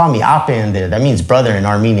 so they call me Ape in there. That means brother in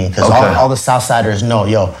Armenian, because all the Southsiders know,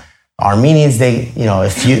 yo, Armenians,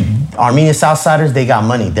 Armenian Southsiders, they got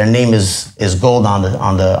money. Their name is gold on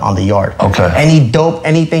the yard. Okay. Any dope,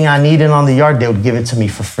 anything I needed on the yard, they would give it to me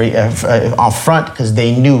for free on front, because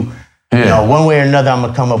they knew, one way or another, I'm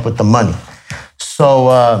gonna come up with the money. So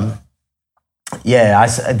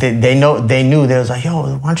they knew. They was like,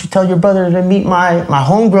 yo, why don't you tell your brother to meet my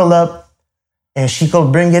homegirl up, and she go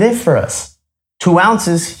bring it in for us. 2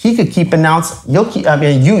 ounces, he could keep an ounce. I'll keep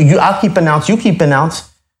an ounce. You keep an ounce.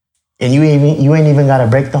 And you ain't even gotta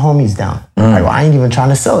break the homies down. Like, well, I ain't even trying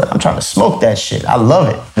to sell it. I'm trying to smoke that shit. I love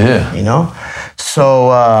it. Yeah.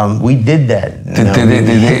 So we did that. Did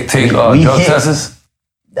they take drug tests?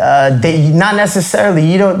 They not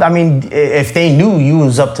necessarily. If they knew you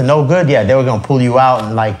was up to no good, they were gonna pull you out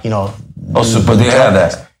and but they had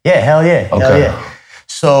that. Yeah, hell yeah, hell yeah.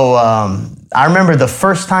 So I remember the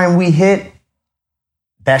first time we hit,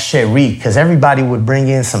 that shit reeked, because everybody would bring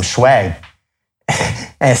in some swag.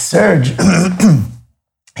 And Serge,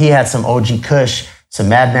 he had some OG Kush, some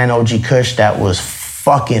Madman OG Kush that was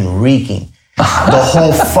fucking reeking. The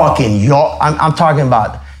whole fucking yard. I'm talking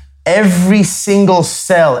about every single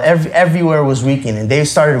cell, everywhere was reeking. And they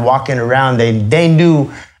started walking around. They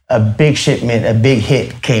knew a big shipment, a big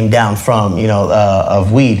hit came down from,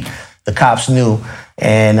 of weed. The cops knew.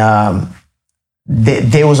 And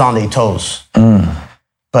they was on their toes.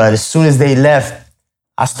 But as soon as they left,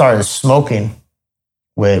 I started smoking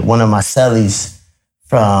with one of my cellies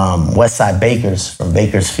from Westside Bakers, from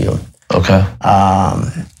Bakersfield. Okay.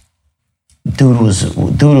 Dude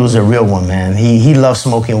was a real one, man. He loved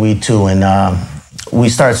smoking weed too, and we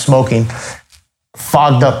started smoking,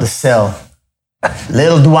 fogged up the cell.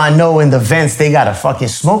 Little do I know, in the vents, they got a fucking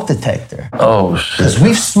smoke detector. Oh, shit. Because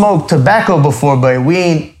we've smoked tobacco before, but we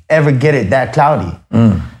ain't ever get it that cloudy.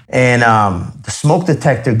 And the smoke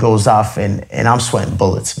detector goes off, and I'm sweating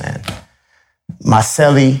bullets, man. My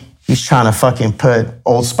celly, he's trying to fucking put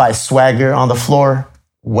Old Spice Swagger on the floor,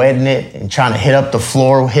 wetting it and trying to hit up the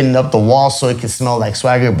floor, hitting up the wall so it can smell like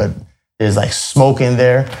Swagger, but there's like smoke in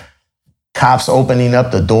there. Cops opening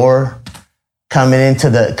up the door, coming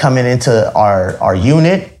into our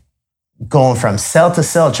unit, going from cell to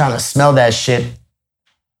cell, trying to smell that shit.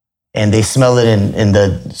 And they smell it in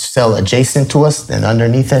the cell adjacent to us and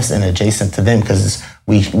underneath us and adjacent to them, because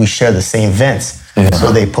we share the same vents. Yeah.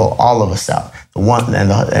 So they pull all of us out. The one and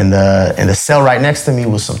the cell right next to me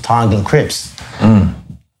was some Tangling Crips.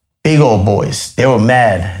 Big old boys. They were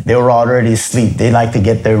mad. They were already asleep. They like to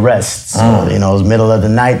get their rest. So, it was middle of the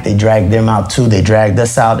night. They dragged them out too. They dragged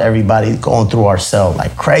us out. Everybody going through our cell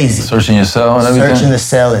like crazy. Searching your cell and everything? Searching the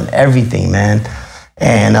cell and everything, man.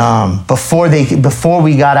 And before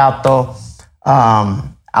we got out though,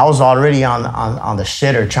 I was already on the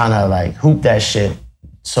shitter trying to hoop that shit.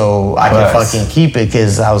 so I can fucking keep it,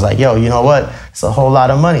 because I was like, yo, you know what? It's a whole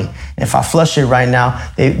lot of money. If I flush it right now,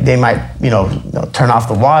 they might, turn off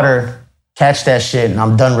the water, catch that shit, and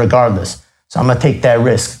I'm done regardless. So I'm gonna take that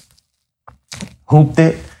risk. Hooped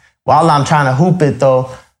it. While I'm trying to hoop it though,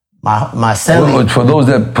 my celly. For those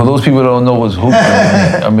people that don't know what's hooping,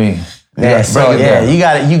 I mean. Yeah, so you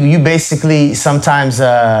got you basically sometimes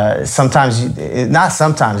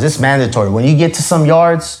it's mandatory. When you get to some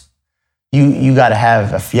yards, you got to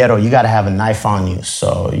have a fierro, you got to have a knife on you.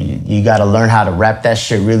 So you got to learn how to wrap that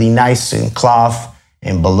shit really nice in cloth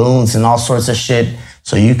and balloons and all sorts of shit.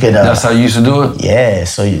 So you could. That's how you used to do it? Yeah.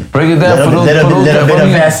 So you break it down for those little bit of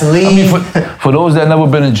Vaseline. I mean, for those that never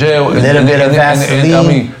been in jail. Little bit of Vaseline. I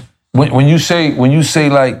mean, when you say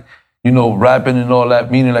like, rapping and all that,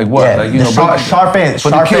 meaning like what? Yeah, like, sharp ends. For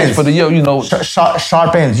the kids, for the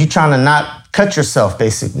sharp ends. You trying to not cut yourself,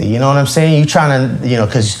 basically. You know what I'm saying? You trying to,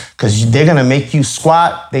 because they're gonna make you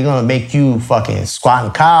squat. They're gonna make you fucking squat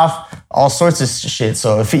and cough, all sorts of shit.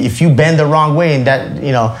 So if you bend the wrong way and that,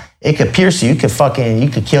 it could pierce you. You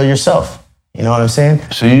could kill yourself. You know what I'm saying?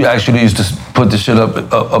 So you actually used to put the shit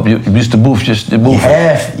up. You used to boof just boof.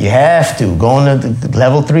 You have to going to the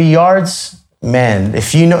level 3 yards. Man,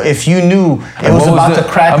 if you knew it was about to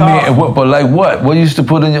crack off. But like what? What you used to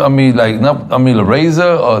put in your, a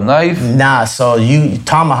razor or a knife? Nah, so you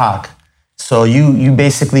tomahawk. So you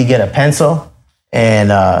basically get a pencil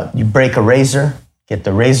and you break a razor, get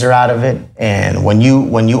the razor out of it, and when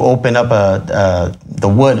you open up the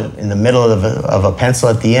wood in the middle of a pencil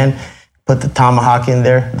at the end, put the tomahawk in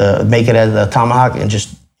there, make it as a tomahawk, and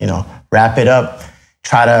just wrap it up.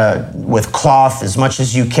 Try to, with cloth as much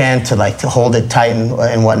as you can to hold it tight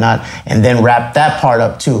and whatnot, and then wrap that part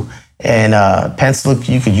up too. And pencil,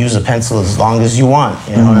 you could use a pencil as long as you want.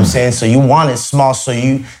 You know what I'm saying? So you want it small, so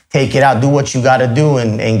you take it out, do what you got to do,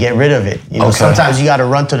 and get rid of it. Sometimes you got to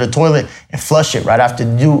run to the toilet and flush it right after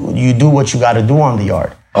you do what you got to do on the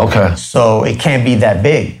yard. Okay. So it can't be that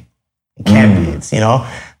big. It can't be. It's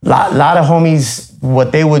lot of homies.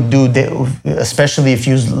 What they would do, especially if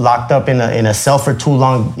you was locked up in a cell for too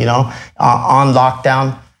long, on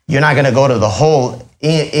lockdown, you're not gonna go to the hole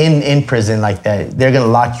in prison like that. They're gonna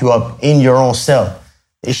lock you up in your own cell.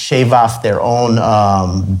 They shave off their own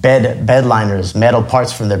bed liners, metal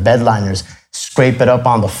parts from their bed liners, scrape it up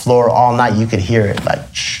on the floor all night. You could hear it like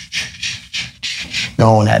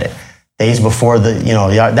going at it. Days before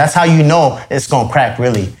yard. That's how you know it's gonna crack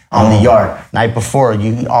really on the yard. Night before,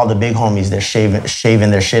 all the big homies, they're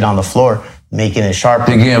shaving their shit on the floor, making it sharp.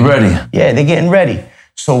 They're getting ready. Yeah, they're getting ready.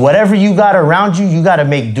 So whatever you got around you, you gotta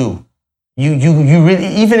make do. You really,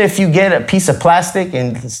 even if you get a piece of plastic,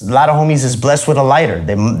 and a lot of homies is blessed with a lighter,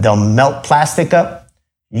 they'll melt plastic up.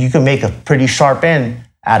 You can make a pretty sharp end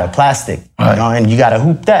out of plastic, right. And you gotta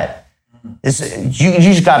hoop that. You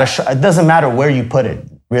just gotta. It doesn't matter where you put it,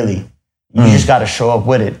 really. You just got to show up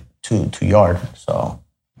with it to yard. So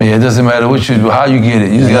yeah, it doesn't matter how you get it.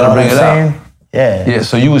 You just got to bring it out. Yeah. Yeah.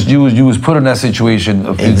 So you was put in that situation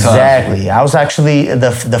a few times. Exactly. I was actually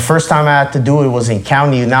the first time I had to do it was in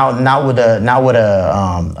county. Not with a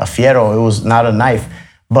fierro. It was not a knife,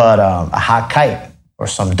 but a hot kite or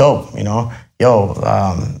some dope.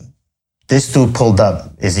 This dude pulled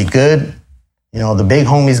up. Is he good? The big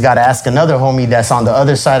homie's got to ask another homie that's on the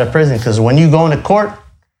other side of prison, because when you go into court,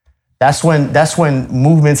 that's when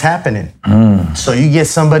movement's happening. So you get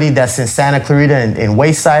somebody that's in Santa Clarita in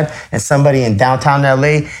Wayside, and somebody in downtown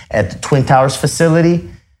LA at the Twin Towers facility.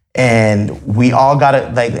 And we all gotta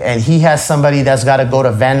and he has somebody that's gotta go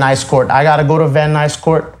to Van Nuys Court. I gotta go to Van Nuys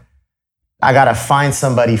Court. I gotta find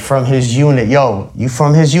somebody from his unit. Yo, you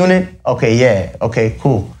from his unit? Okay, yeah, okay,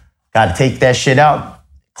 cool. Gotta take that shit out,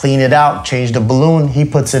 clean it out, change the balloon. He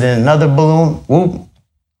puts it in another balloon, whoop,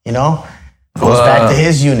 goes back to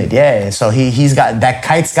his unit, yeah. So he's got, that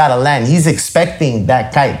kite's got to land. He's expecting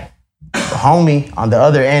that kite. The homie on the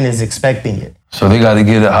other end is expecting it. So they got to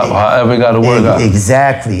get it however it got to work out.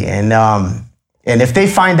 Exactly. And if they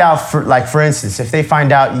find out, for instance, if they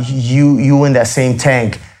find out you in that same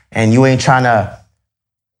tank and you ain't trying to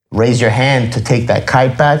raise your hand to take that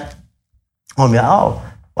kite back, homie, oh,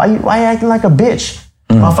 why you acting like a bitch?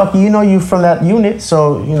 Motherfucker, you from that unit,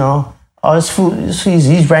 so oh, this fool,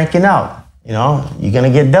 he's ranking out. You're gonna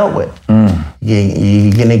get dealt with.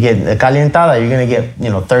 You're gonna get calentada. You're gonna get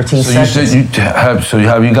 13 seconds. So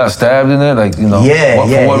you got stabbed in there?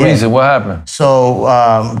 For what reason? What happened? So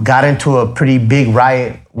got into a pretty big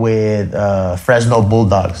riot with Fresno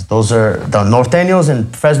Bulldogs. Those are the Norteños,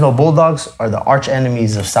 and Fresno Bulldogs are the arch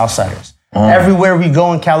enemies of Southsiders. Everywhere we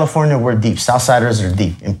go in California, we're deep. Southsiders are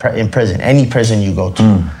deep in prison. Any prison you go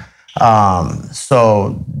to.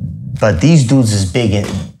 So But these dudes is big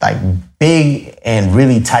and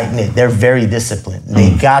really tight knit. They're very disciplined. They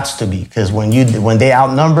gots to be, because when they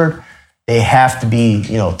outnumbered, they have to be,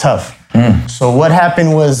 tough. So what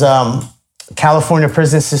happened was California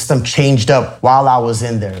prison system changed up while I was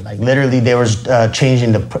in there. Like literally, they were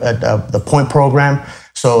changing the point program.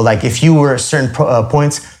 So like if you were certain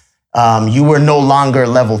points, you were no longer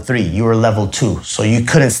level 3. You were level 2. So you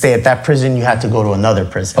couldn't stay at that prison. You had to go to another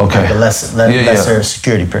prison, like a lesser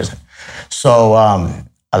security prison. So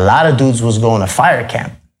a lot of dudes was going to fire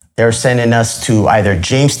camp. They were sending us to either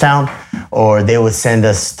Jamestown or they would send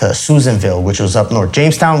us to Susanville, which was up north.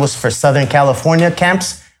 Jamestown was for Southern California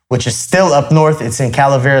camps, which is still up north. It's in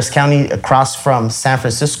Calaveras County, across from San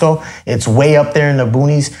Francisco. It's way up there in the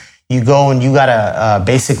boonies. You go and you gotta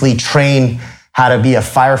basically train how to be a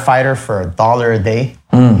firefighter for $1 a day,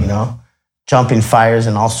 jumping fires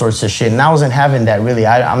and all sorts of shit. And I wasn't having that really.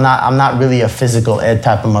 I'm not really a physical ed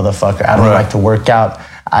type of motherfucker. I don't like to work out.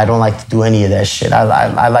 I don't like to do any of that shit.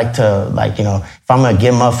 I like to, if I'm gonna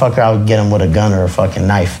get a motherfucker, I would get him with a gun or a fucking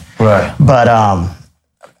knife. Right. But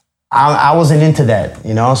I wasn't into that,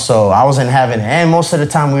 so I wasn't having it. And most of the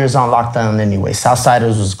time we was on lockdown anyway.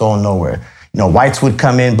 Southsiders was going nowhere. Whites would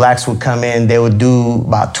come in, blacks would come in. They would do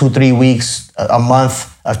about 2-3 weeks, a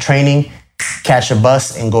month of training, catch a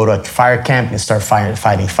bus and go to a fire camp and start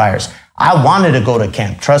fighting fires. I wanted to go to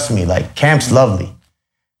camp. Trust me, camp's lovely.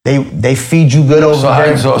 They feed you good over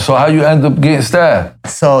there. So how you end up getting stabbed?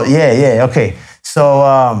 So okay.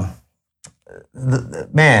 So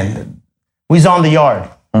man, we was on the yard.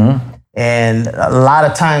 And a lot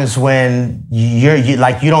of times when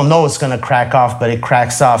you don't know it's gonna crack off, but it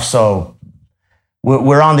cracks off. So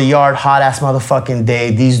we're on the yard, hot ass motherfucking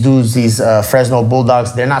day. These dudes, these Fresno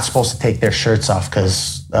Bulldogs, they're not supposed to take their shirts off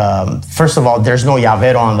because first of all, there's no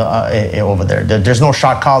llavero on over there. There's no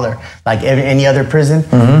shot collar like any other prison.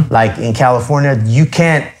 Like in California, you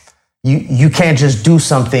can't just do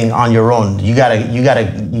something on your own. You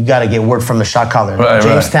gotta get word from the shot collar.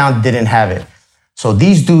 Jamestown didn't have it. So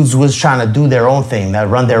these dudes was trying to do their own thing, that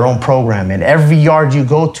run their own program. And every yard you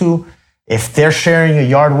go to, if they're sharing a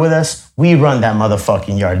yard with us, we run that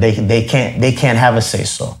motherfucking yard. They can't have a say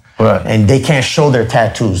so. Right. And they can't show their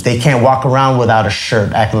tattoos. They can't walk around without a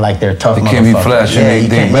shirt acting like they're tough motherfuckers. They can't be flashing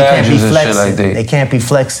their badges and shit like that. They can't be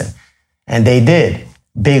flexing. And they did.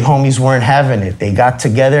 Big homies weren't having it. They got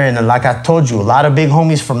together, and like I told you, a lot of big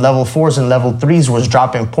homies from level 4s and level 3s was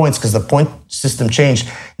dropping points because the point system changed.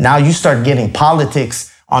 Now you start getting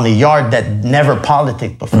politics on a yard that never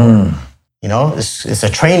politicked before. It's a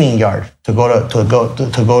training yard to go to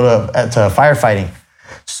firefighting.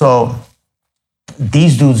 So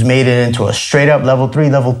these dudes made it into a straight up level 3,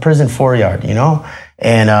 level prison 4 yard,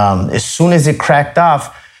 And as soon as it cracked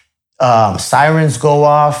off, sirens go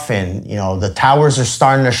off and, the towers are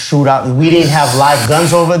starting to shoot out. We didn't have live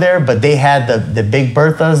guns over there, but they had the big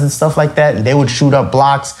Berthas and stuff like that. And they would shoot up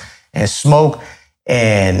blocks and smoke.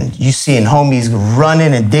 And you seeing homies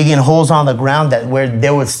running and digging holes on the ground where they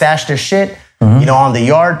would stash their shit, on the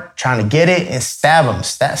yard, trying to get it and stab them.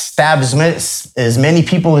 Stab as many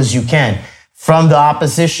people as you can. From the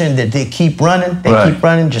opposition that they keep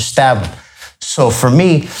running, just stab them. So for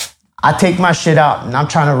me, I take my shit out and I'm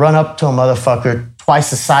trying to run up to a motherfucker twice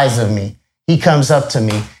the size of me. He comes up to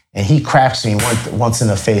me and he cracks me once in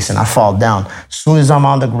the face and I fall down. As soon as I'm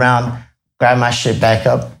on the ground, grab my shit back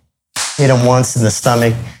up, hit him once in the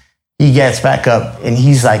stomach. He gets back up and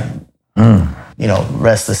he's like,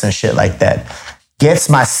 restless and shit like that. Gets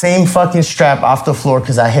my same fucking strap off the floor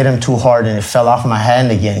because I hit him too hard and it fell off my hand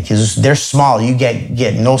again because they're small. You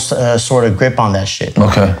get no sort of grip on that shit.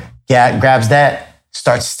 Okay. Yeah, grabs that.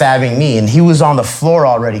 Starts stabbing me, and he was on the floor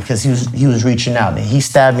already because he was reaching out, and he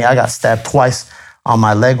stabbed me. I got stabbed twice on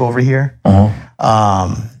my leg over here,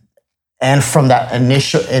 and from that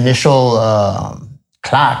initial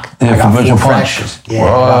clock, I got 4 fractures. Yeah, I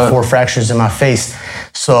got 4 fractures in my face.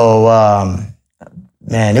 So,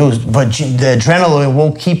 man, but the adrenaline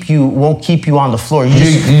won't keep you on the floor. You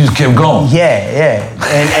just kept going. Yeah,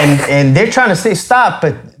 and they're trying to say stop,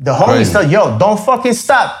 but the homies tell don't fucking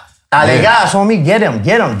stop. Dale gas, homie, get him.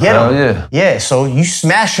 Yeah, so you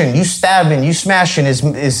smashing, you stabbing, you smashing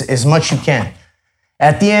as much you can.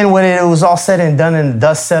 At the end, when it was all said and done and the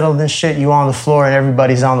dust settled and shit, you on the floor and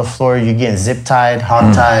everybody's on the floor, you're getting zip-tied,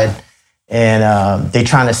 hog-tied, and they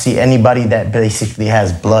trying to see anybody that basically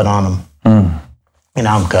has blood on them. And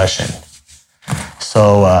I'm gushing.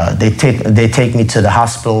 So they take me to the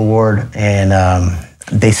hospital ward and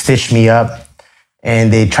they stitch me up.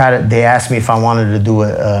 And they asked me if I wanted to do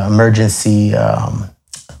an emergency,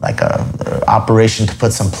 like a operation to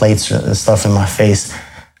put some plates and stuff in my face.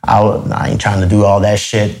 I ain't trying to do all that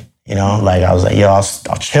shit. You know, like I was like, yo,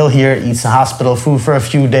 I'll chill here, eat some hospital food for a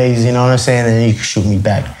few days, you know what I'm saying? And then you can shoot me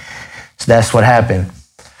back. So that's what happened.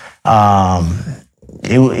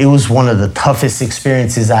 It was one of the toughest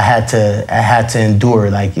experiences I had to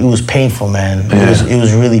endure. Like, it was painful, man. Yeah. It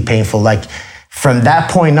was really painful. Like, from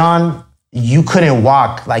that point on, you couldn't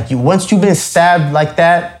walk. Like, once you've been stabbed like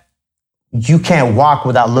that, you can't walk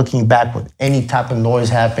without looking back with any type of noise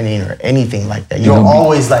happening or anything like that. You're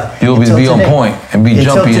always like... You'll be on point and be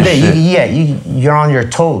jumpy and shit. You're on your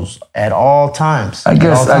toes at all times. I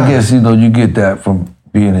guess, you know, you get that from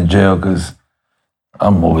being in jail, because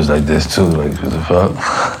I'm always like this too. Like, what the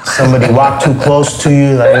fuck? Somebody walk too close to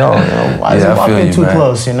you, like, oh, why is he walking too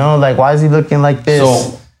close, you know? Like, why is he looking like this?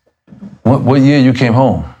 So, what year you came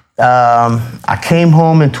home? I came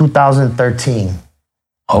home in 2013.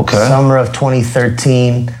 Okay. Summer of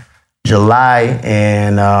 2013, July,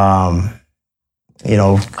 and you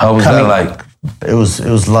know, how was that like? It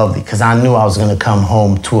was lovely, because I knew I was gonna come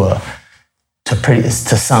home to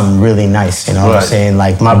something really nice. You know what I'm saying?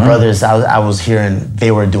 Like, my brothers, I was hearing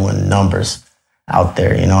they were doing numbers out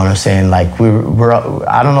there. You know what I'm saying? Like, we're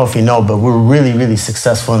I don't know if you know, but we're really, really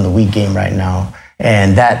successful in the weed game right now,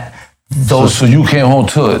 and that. So you came home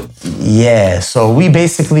to it? Yeah. So we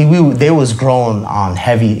basically they was growing on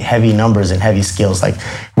heavy numbers and heavy skills. Like,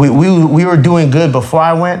 we were doing good before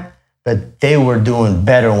I went, but they were doing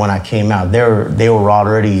better when I came out. They were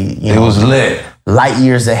already, you know, it was lit, light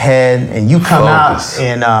years ahead. And you come out,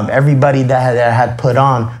 and everybody that had put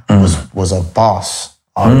on was a boss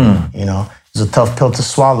already. You know, it was a tough pill to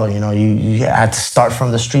swallow. You know, you had to start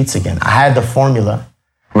from the streets again. I had the formula.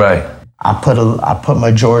 Right. I put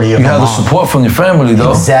majority of you had the support from your family,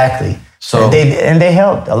 though. Exactly. So and they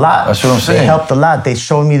helped a lot. That's what I'm saying. They helped a lot. They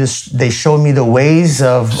showed me the ways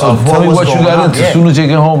of. So of tell me what you got into. Yeah. As soon as you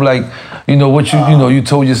get home, like, you know what you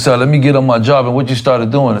told yourself, let me get on my job, and what you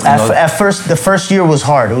started doing. At first, the first year was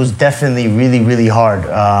hard. It was definitely really, really hard,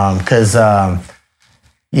 because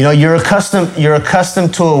you know, you're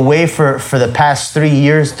accustomed to a way for the past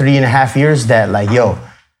 3.5 years that, like, yo,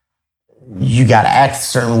 you gotta act a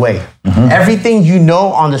certain way. Everything you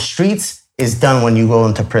know on the streets is done when you go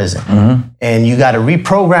into prison. And you gotta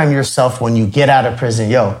reprogram yourself when you get out of prison.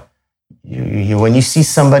 Yo, when you see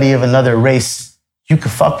somebody of another race, you can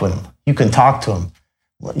fuck with them. You can talk to them.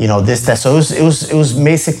 You know, this, that. So it was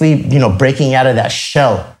basically, you know, breaking out of that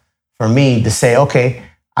shell for me to say, okay,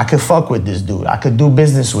 I could fuck with this dude. I could do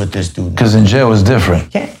business with this dude. Because in jail it's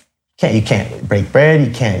different. You can't break bread.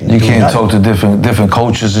 You can't talk to different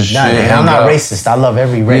cultures and shit. I'm not racist. I love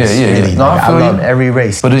every race. Yeah. Really. No, I love every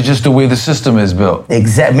race. But it's just the way the system is built.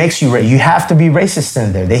 Makes you you have to be racist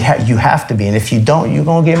in there. You have to be, and if you don't, you're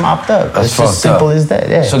gonna get mopped up. That's it's as simple as that.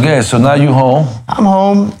 Yeah. So now you home. I'm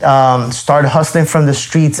home. Started hustling from the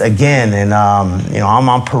streets again, and you know, I'm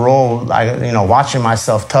on parole. Watching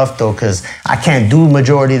myself tough though, because I can't do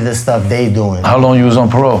majority of the stuff they doing. How long you was on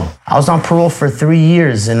parole? I was on parole for 3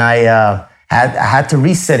 years, and I had to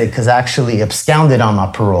reset it because I actually absconded on my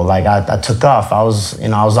parole. Like, I took off. I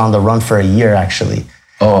was on the run for a year actually.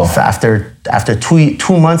 Oh. After 2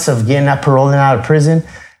 months of getting that parole and out of prison,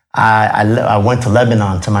 I went to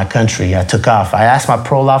Lebanon, to my country. I took off. I asked my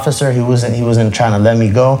parole officer. He wasn't trying to let me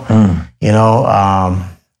go. You know,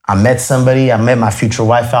 I met somebody. I met my future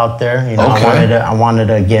wife out there. You know, okay. I wanted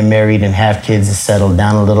to get married and have kids and settle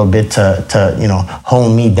down a little bit to you know,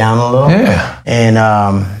 hone me down a little. Yeah. And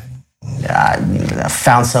I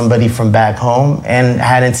found somebody from back home, and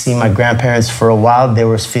hadn't seen my grandparents for a while. They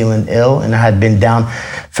were feeling ill, and I had been down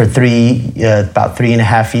for about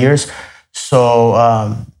 3.5 years.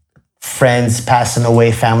 So friends passing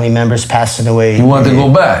away, family members passing away. You wanted to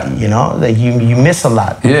go back. You know, like you miss a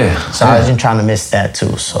lot. Yeah. So I wasn't trying to miss that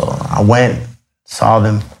too. So I went, saw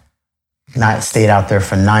them, stayed out there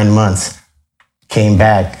for 9 months, came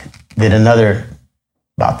back, did another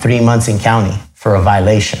about 3 months in county for a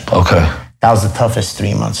violation. Okay. That was the toughest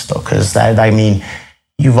 3 months though, because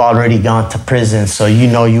you've already gone to prison, so you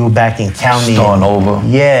know you were back in county. Starting over.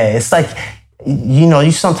 Yeah, it's like, you know,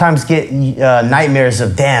 you sometimes get nightmares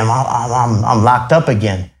of, damn, I'm locked up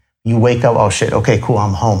again. You wake up, oh shit, okay, cool,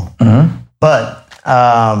 I'm home. But,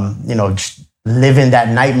 you know, living that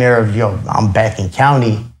nightmare of, yo, I'm back in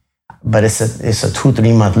county, but it's a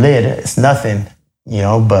 2-3 month lid, it's nothing, you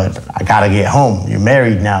know, but I gotta get home. You're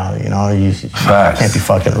married now, you know, you can't be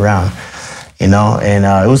fucking around, you know, and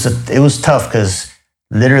it was tough because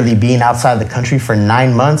literally being outside the country for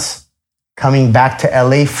 9 months, coming back to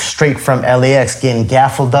LA straight from LAX, getting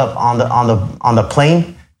gaffled up on the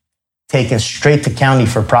plane, taken straight to county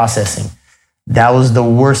for processing. That was the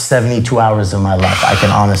worst 72 hours of my life, I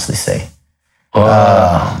can honestly say.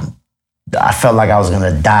 I felt like I was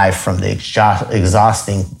gonna die from the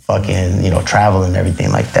exhausting fucking, travel and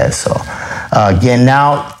everything like that. So getting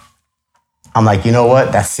out, I'm like, you know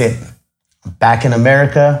what? That's it. I'm back in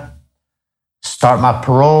America, start my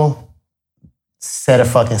parole, set a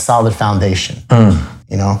fucking solid foundation,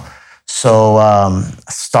 So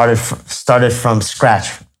started from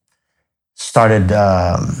scratch, started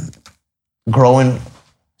growing,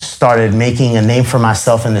 started making a name for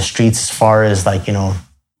myself in the streets as far as like,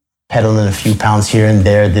 peddling a few pounds here and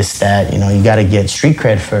there, this, that, you got to get street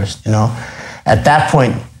cred first, At that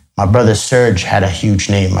point, my brother Serge had a huge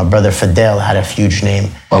name. My brother Fidel had a huge name.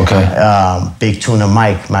 Okay. Big Tuna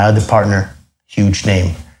Mike, my other partner, huge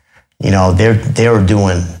name. They were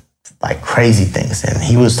doing like crazy things. And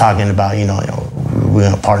he was talking about, we're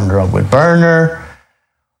going to partner up with Berner.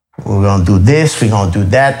 We're going to do this. We're going to do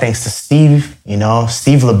that. Thanks to Steve,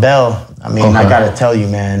 Steve Lobel. I mean, I got to tell you,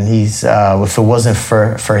 man, he's, if it wasn't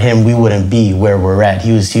for him, we wouldn't be where we're at.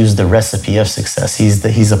 He was the recipe of success.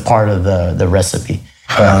 He's a part of the recipe.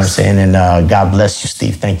 You know what I'm saying? And God bless you,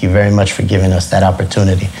 Steve. Thank you very much for giving us that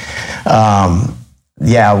opportunity. When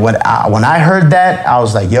I heard that, I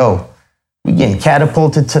was like, yo, we're getting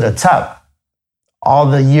catapulted to the top.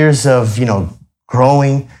 All the years of,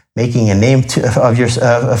 growing, making a name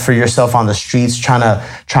for yourself on the streets, trying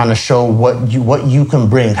to show what you can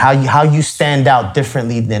bring, how you stand out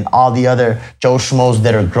differently than all the other Joe Schmoes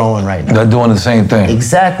that are growing right now. They're doing the same thing.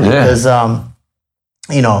 Exactly, because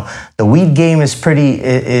the weed game is pretty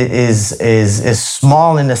is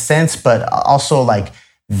small in a sense, but also like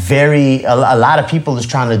a lot of people is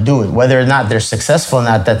trying to do it. Whether or not they're successful or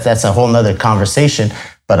not, that's a whole nother conversation.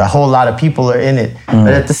 But a whole lot of people are in it.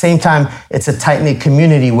 But at the same time, it's a tight-knit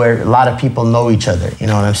community where a lot of people know each other. You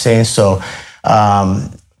know what I'm saying? So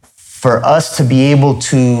for us to be able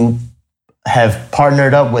to have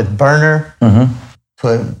partnered up with Berner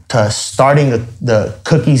to starting the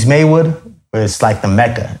Cookies Maywood, where it's like the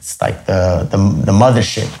Mecca. It's like the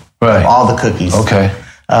mothership of all the cookies. Okay.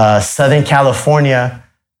 Southern California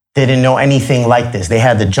didn't know anything like this. They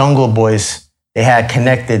had the Jungle Boys. They had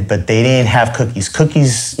Connected, but they didn't have Cookies.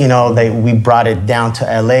 Cookies, we brought it down to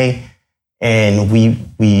LA, and we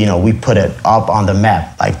put it up on the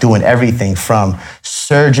map, like doing everything from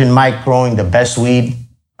Serge and Mike growing the best weed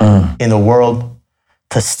in the world,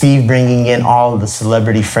 to Steve bringing in all the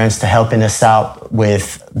celebrity friends to helping us out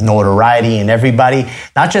with notoriety and everybody.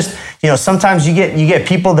 Not just, sometimes you get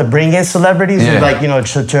people that bring in celebrities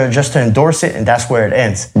just to endorse it, and that's where it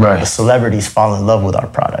ends. Right. The celebrities fall in love with our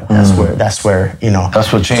product. That's where that's what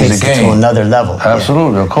changed takes the game it to another level.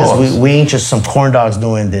 Absolutely, of course. We ain't just some corn dogs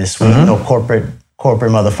doing this. We ain't no corporate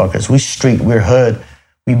motherfuckers. We street, we're hood.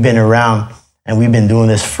 We've been around, and we've been doing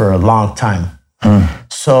this for a long time.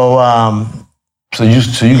 So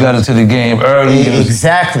you got into the game early.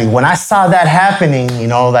 Exactly. When I saw that happening,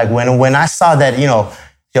 like when I saw that,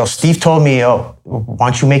 Steve told me, why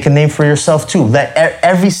don't you make a name for yourself too? Let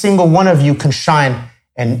every single one of you can shine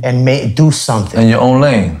and do something. In your own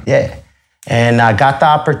lane. Yeah. And I got the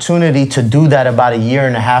opportunity to do that about a year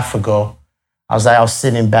and a half ago. I was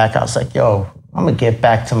sitting back. I was like, yo, I'm gonna get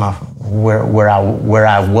back to where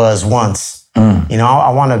I was once.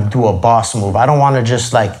 I want to do a boss move. I don't want to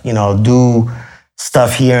just do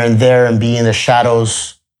stuff here and there and be in the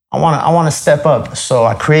shadows. I want to step up. So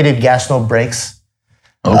I created Gas No Breaks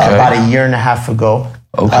about a year and a half ago.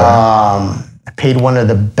 Okay. I paid one of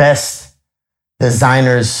the best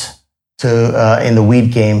designers in the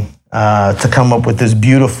weed game to come up with this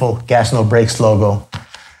beautiful Gas No Breaks logo.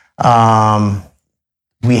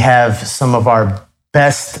 We have some of our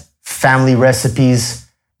best family recipes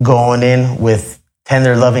going in with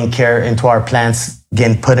tender loving care into our plants,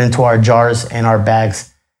 getting put into our jars and our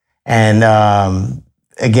bags. And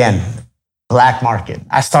again, black market.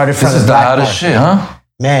 I started from the black market. This is the hottest shit, huh?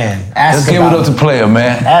 Man, let's give it up to Player,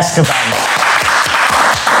 man. Ask about me.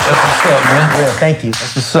 That's what's up, man. Yeah, thank you.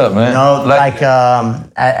 That's what's up, man.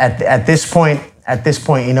 At this point,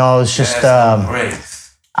 it's just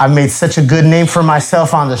I made such a good name for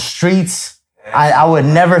myself on the streets. I would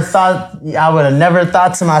have never thought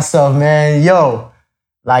to myself, man,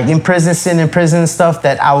 like in prison, sitting in prison and stuff,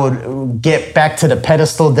 that I would get back to the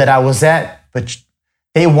pedestal that I was at. But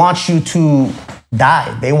they want you to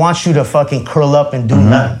die. They want you to fucking curl up and do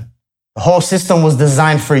nothing. The whole system was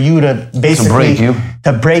designed for you to basically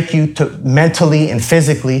to break you to mentally and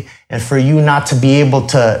physically, and for you not to be able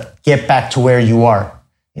to get back to where you are.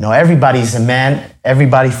 Everybody's a man.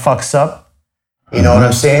 Everybody fucks up. You know what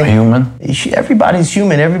I'm saying? Human. Everybody's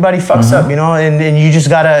human. Everybody fucks up. And you just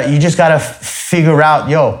gotta figure out,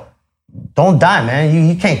 don't die, man.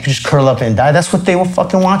 You can't just curl up and die. That's what they will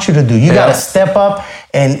fucking want you to do. You gotta step up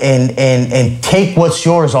and take what's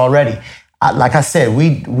yours already. Like I said,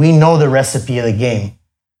 we know the recipe of the game.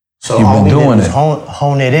 So all we did was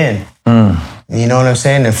hone it in. You know what I'm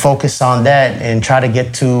saying? And focus on that and try to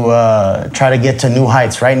get to new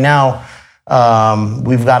heights. Right now,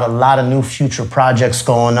 we've got a lot of new future projects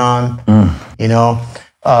going on. You know,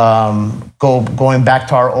 going back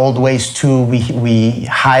to our old ways too. We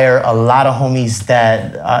hire a lot of homies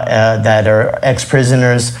that are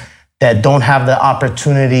ex-prisoners that don't have the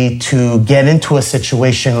opportunity to get into a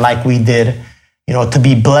situation like we did. You know, to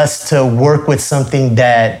be blessed to work with something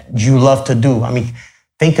that you love to do. I mean,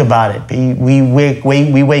 think about it.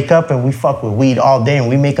 We wake up and we fuck with weed all day and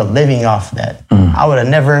we make a living off that. I would have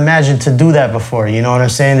never imagined to do that before. You know what I'm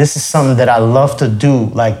saying? This is something that I love to do.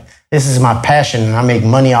 Like, this is my passion and I make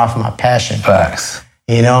money off my passion. Facts.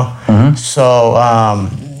 You know? So,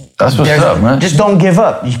 that's what's up, man. Just don't give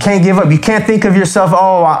up. You can't give up. You can't think of yourself,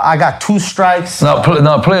 oh, I got 2 strikes. Now,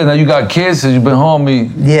 now you got kids, so you've been home.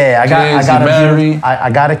 Yeah, I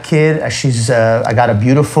got a kid. I got a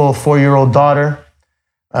beautiful 4-year-old daughter.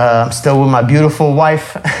 I'm still with my beautiful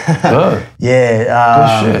wife. Good.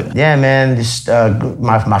 Yeah. Good shit. Yeah, man. Just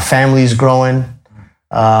my family's growing.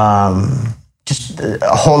 Just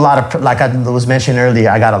a whole lot of, like I was mentioning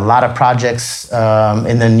earlier, I got a lot of projects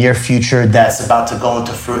in the near future that's about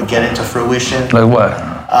to get into fruition. Like what?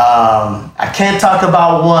 I can't talk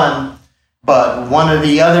about one, but one of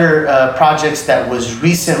the other projects that was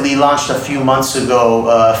recently launched a few months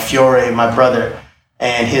ago, Fiore, my brother,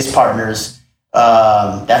 and his partners,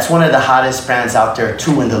 that's one of the hottest brands out there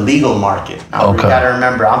too in the legal market. Now, you gotta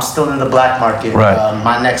remember, I'm still in the black market. Right.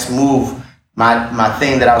 My next move, my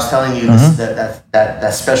thing that I was telling you,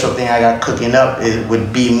 that special thing I got cooking up, it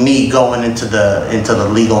would be me going into the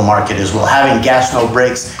legal market as well, having gas no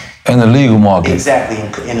brakes. In the legal market. Exactly,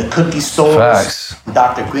 in the cookie stores, Facts.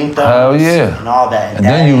 Dr. Green Thumbs, hell yeah, and all that. And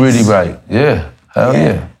then you really right, yeah, hell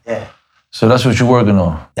yeah. Yeah. So that's what you're working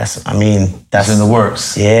on. That's in the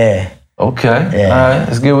works. Yeah. Okay. Yeah. All right.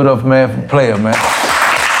 Let's give it up, man, for Player, man.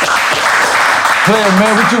 Player,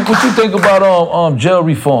 man, what you think about jail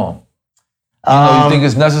reform? You think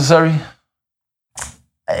it's necessary?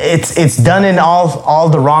 It's done in all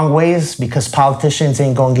the wrong ways because politicians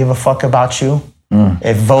ain't gonna give a fuck about you.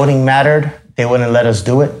 If voting mattered, they wouldn't let us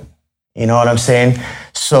do it. You know what I'm saying?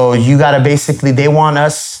 So you gotta basically, they want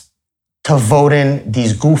us to vote in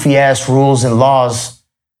these goofy ass rules and laws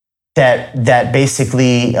that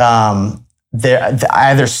basically they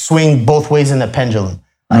either swing both ways in the pendulum.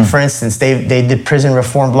 Like for instance, they did prison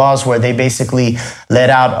reform laws where they basically let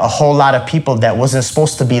out a whole lot of people that wasn't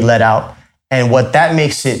supposed to be let out. And what that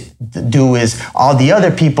makes it do is all the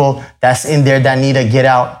other people that's in there that need to get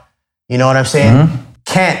out, you know what I'm saying,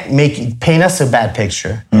 can't paint us a bad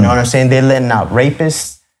picture. You know what I'm saying? They're letting out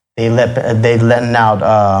rapists. They letting out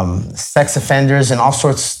sex offenders and all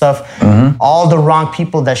sorts of stuff. All the wrong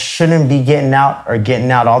people that shouldn't be getting out are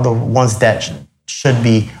getting out. All the ones that should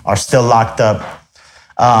be are still locked up.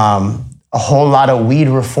 A whole lot of weed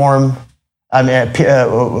reform.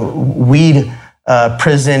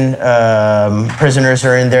 Prisoners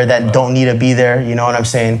are in there that don't need to be there. You know what I'm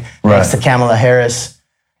saying? Right. Thanks to Kamala Harris.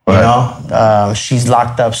 You know, she's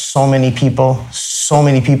locked up so many people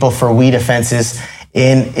for weed offenses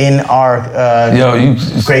in our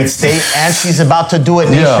great state, and she's about to do it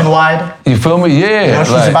nationwide. You feel me? Yeah. You know,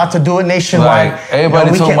 she's about to do it nationwide. Like,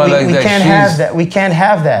 everybody talking about like that. We can't have that. We can't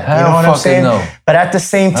have that. You know what I'm saying? No. But at the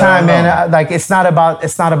same time, man, like it's not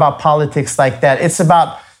about politics like that. It's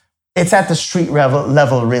at the street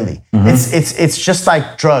level, really. It's just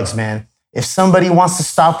like drugs, man. If somebody wants to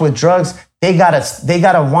stop with drugs, they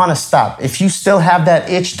gotta want to stop. If you still have that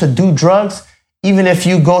itch to do drugs, even if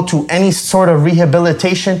you go to any sort of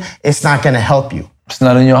rehabilitation, it's not gonna help you. It's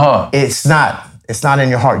not in your heart. It's not in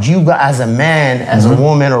your heart. You got, as a man, as a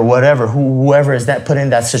woman, or whatever, whoever is that put in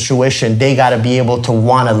that situation, they gotta be able to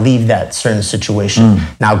want to leave that certain situation.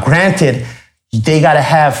 Now, granted, they got to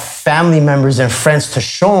have family members and friends to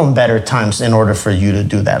show them better times in order for you to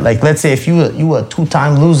do that. Like, let's say if you a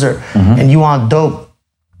 2-time loser and you on dope,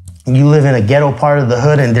 you live in a ghetto part of the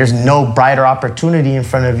hood and there's no brighter opportunity in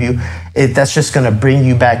front of you, that's just going to bring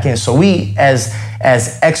you back in. So we, as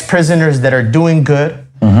ex-prisoners that are doing good,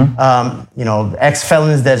 you know,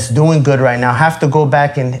 ex-felons that's doing good right now, have to go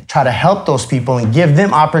back and try to help those people and give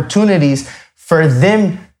them opportunities for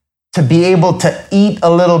them to be able to eat a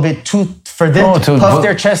little bit for them to puff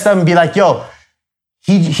their chest up and be like, yo,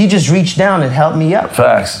 he just reached down and helped me up.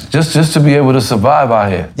 Facts. Just to be able to survive out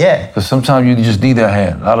here. Yeah. Because sometimes you just need that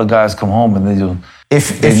hand. A lot of guys come home and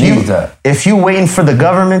If you waiting for the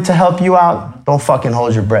government to help you out, don't fucking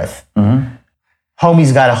hold your breath.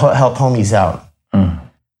 Homies gotta help homies out.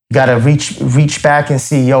 You gotta reach back and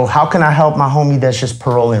see, yo, how can I help my homie that's just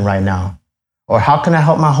paroling right now? Or how can I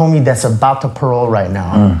help my homie that's about to parole right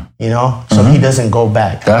now? You know, so he doesn't go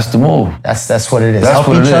back. That's the move. That's what it is. That's help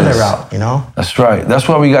what each it other is. out. You know. That's right. That's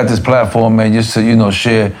why we got this platform, man. Just to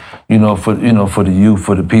share, for the youth,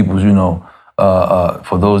 for the peoples,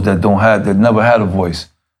 for those that never had a voice.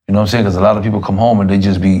 You know what I'm saying? Because a lot of people come home and they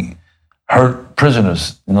just be hurt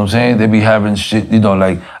prisoners. You know what I'm saying? They be having shit.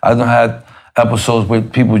 Like I done had episodes where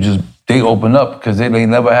people they open up because they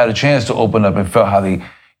never had a chance to open up and felt how they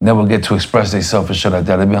never get to express themselves and shit like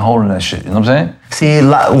that. They've been holding that shit. You know what I'm saying? See,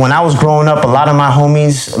 when I was growing up, a lot of my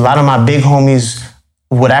big homies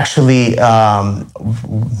would actually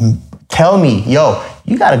tell me, yo,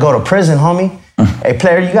 you gotta go to prison, homie. Hey,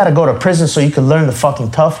 player, you gotta go to prison so you can learn the fucking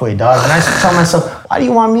tough way, dog. And I used to tell myself, why do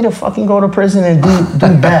you want me to fucking go to prison and do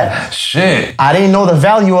bad? Shit. I didn't know the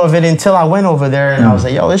value of it until I went over there and I was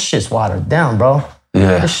like, yo, this shit's watered down, bro.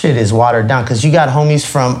 Yeah. This shit is watered down because you got homies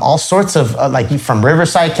from all sorts of, from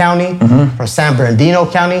Riverside County, from San Bernardino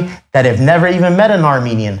County, that have never even met an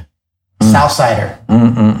Armenian Southsider.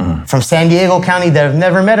 From San Diego County that have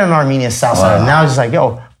never met an Armenian Southsider. Wow. Now it's just like,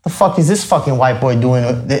 yo, the fuck is this fucking white boy doing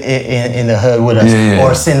in the hood with us? Yeah.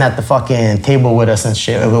 Or sitting at the fucking table with us and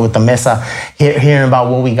shit, with the mesa, hearing about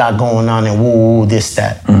what we got going on and woo, this,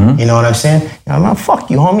 that. You know what I'm saying? I'm like, fuck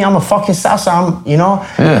you, homie. I'm a fucking Southside,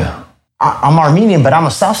 Yeah. I'm Armenian, but I'm a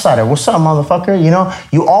Southsider. What's up, motherfucker?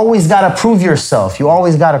 You always gotta prove yourself.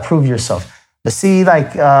 But see,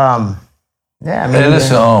 yeah, I mean. Hey,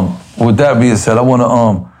 listen. With that being said, I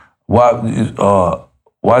wanna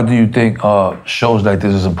why do you think shows like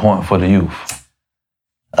this is important for the youth?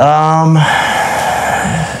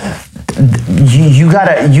 You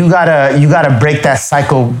gotta break that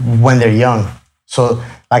cycle when they're young. So,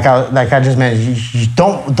 like I just mentioned, you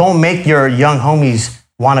don't make your young homies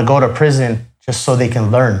want to go to prison just so they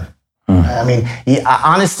can learn. I mean,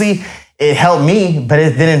 honestly, it helped me, but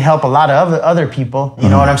it didn't help a lot of other people. You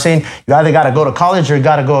know what I'm saying? You either got to go to college or you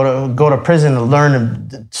got to go to prison to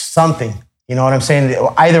learn something. You know what I'm saying?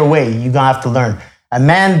 Either way, you're gonna have to learn. A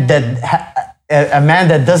man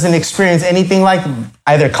that doesn't experience anything like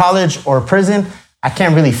either college or prison, I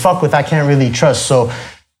can't really fuck with. I can't really trust. So,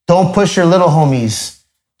 don't push your little homies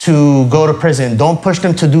to go to prison. Don't push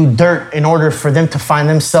them to do dirt in order for them to find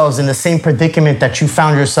themselves in the same predicament that you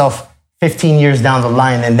found yourself 15 years down the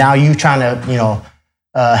line. And now you trying to,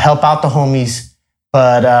 help out the homies.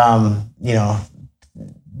 But,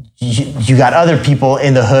 you got other people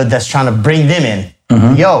in the hood that's trying to bring them in.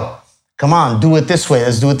 Yo, come on, do it this way.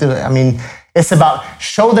 Let's do it this way. I mean,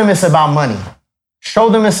 show them it's about money. Show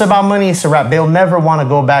them it's about money, it's a wrap. They'll never want to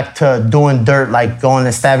go back to doing dirt, like going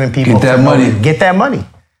and stabbing people. Get that money. Get that money.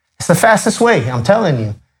 It's the fastest way, I'm telling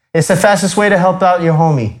you. It's the fastest way to help out your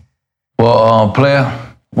homie. Well, player,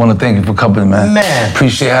 want to thank you for coming, man.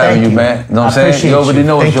 Appreciate having you, man. You know what I'm saying? You already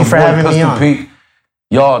know it's your boy, Pistol Pete.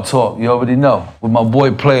 Y'all talk. You already know. With my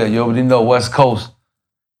boy, Player, you already know. West Coast.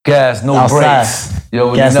 Gas, no brakes. You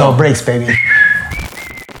already know. Gas, no brakes, baby.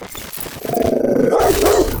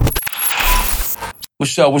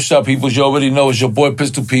 What's up, people? You already know it's your boy,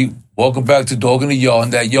 Pistol Pete. Welcome back to Dog in the Yard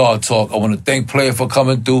and that Yard Talk. I want to thank Player for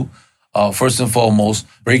coming through. First and foremost,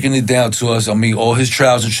 breaking it down to us. I mean, all his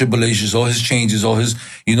trials and tribulations, all his changes, all his,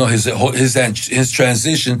 his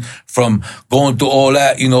transition from going through all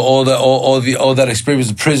that, all that experience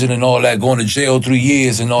in prison and all that, going to jail 3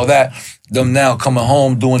 years and all that. Them now coming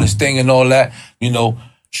home, doing his thing and all that.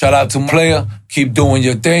 Shout out to Player. Keep doing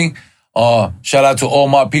your thing. Shout out to all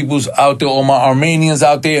my peoples out there, all my Armenians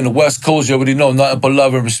out there in the West Coast. You already know, nothing but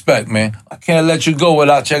love and respect, man. I can't let you go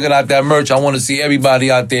without checking out that merch. I want to see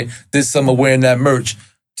everybody out there this summer wearing that merch.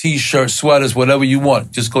 T-shirts, sweaters, whatever you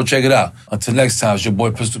want. Just go check it out. Until next time, it's your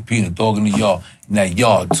boy Pistol Pete, the Dog in the Yard, and that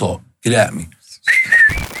Yard Talk. Get at me.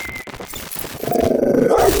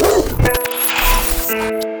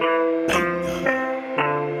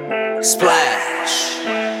 Splash.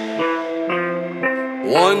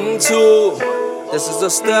 1, 2, this is a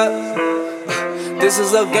step. This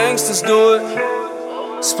is how gangsters do it.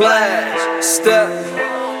 Splash, step.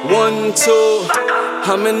 1, 2.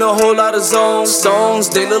 I'm in a whole lot of zones.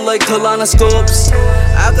 They look like colonoscopes.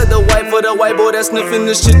 I got the white for the white boy that's sniffing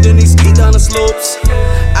the shit, then he ski down the slopes.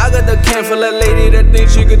 I got the can for that lady that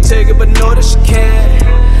thinks she could take it, but know that she can't.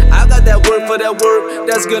 I got that work for that work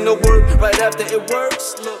that's gonna work right after it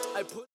works. Look, I put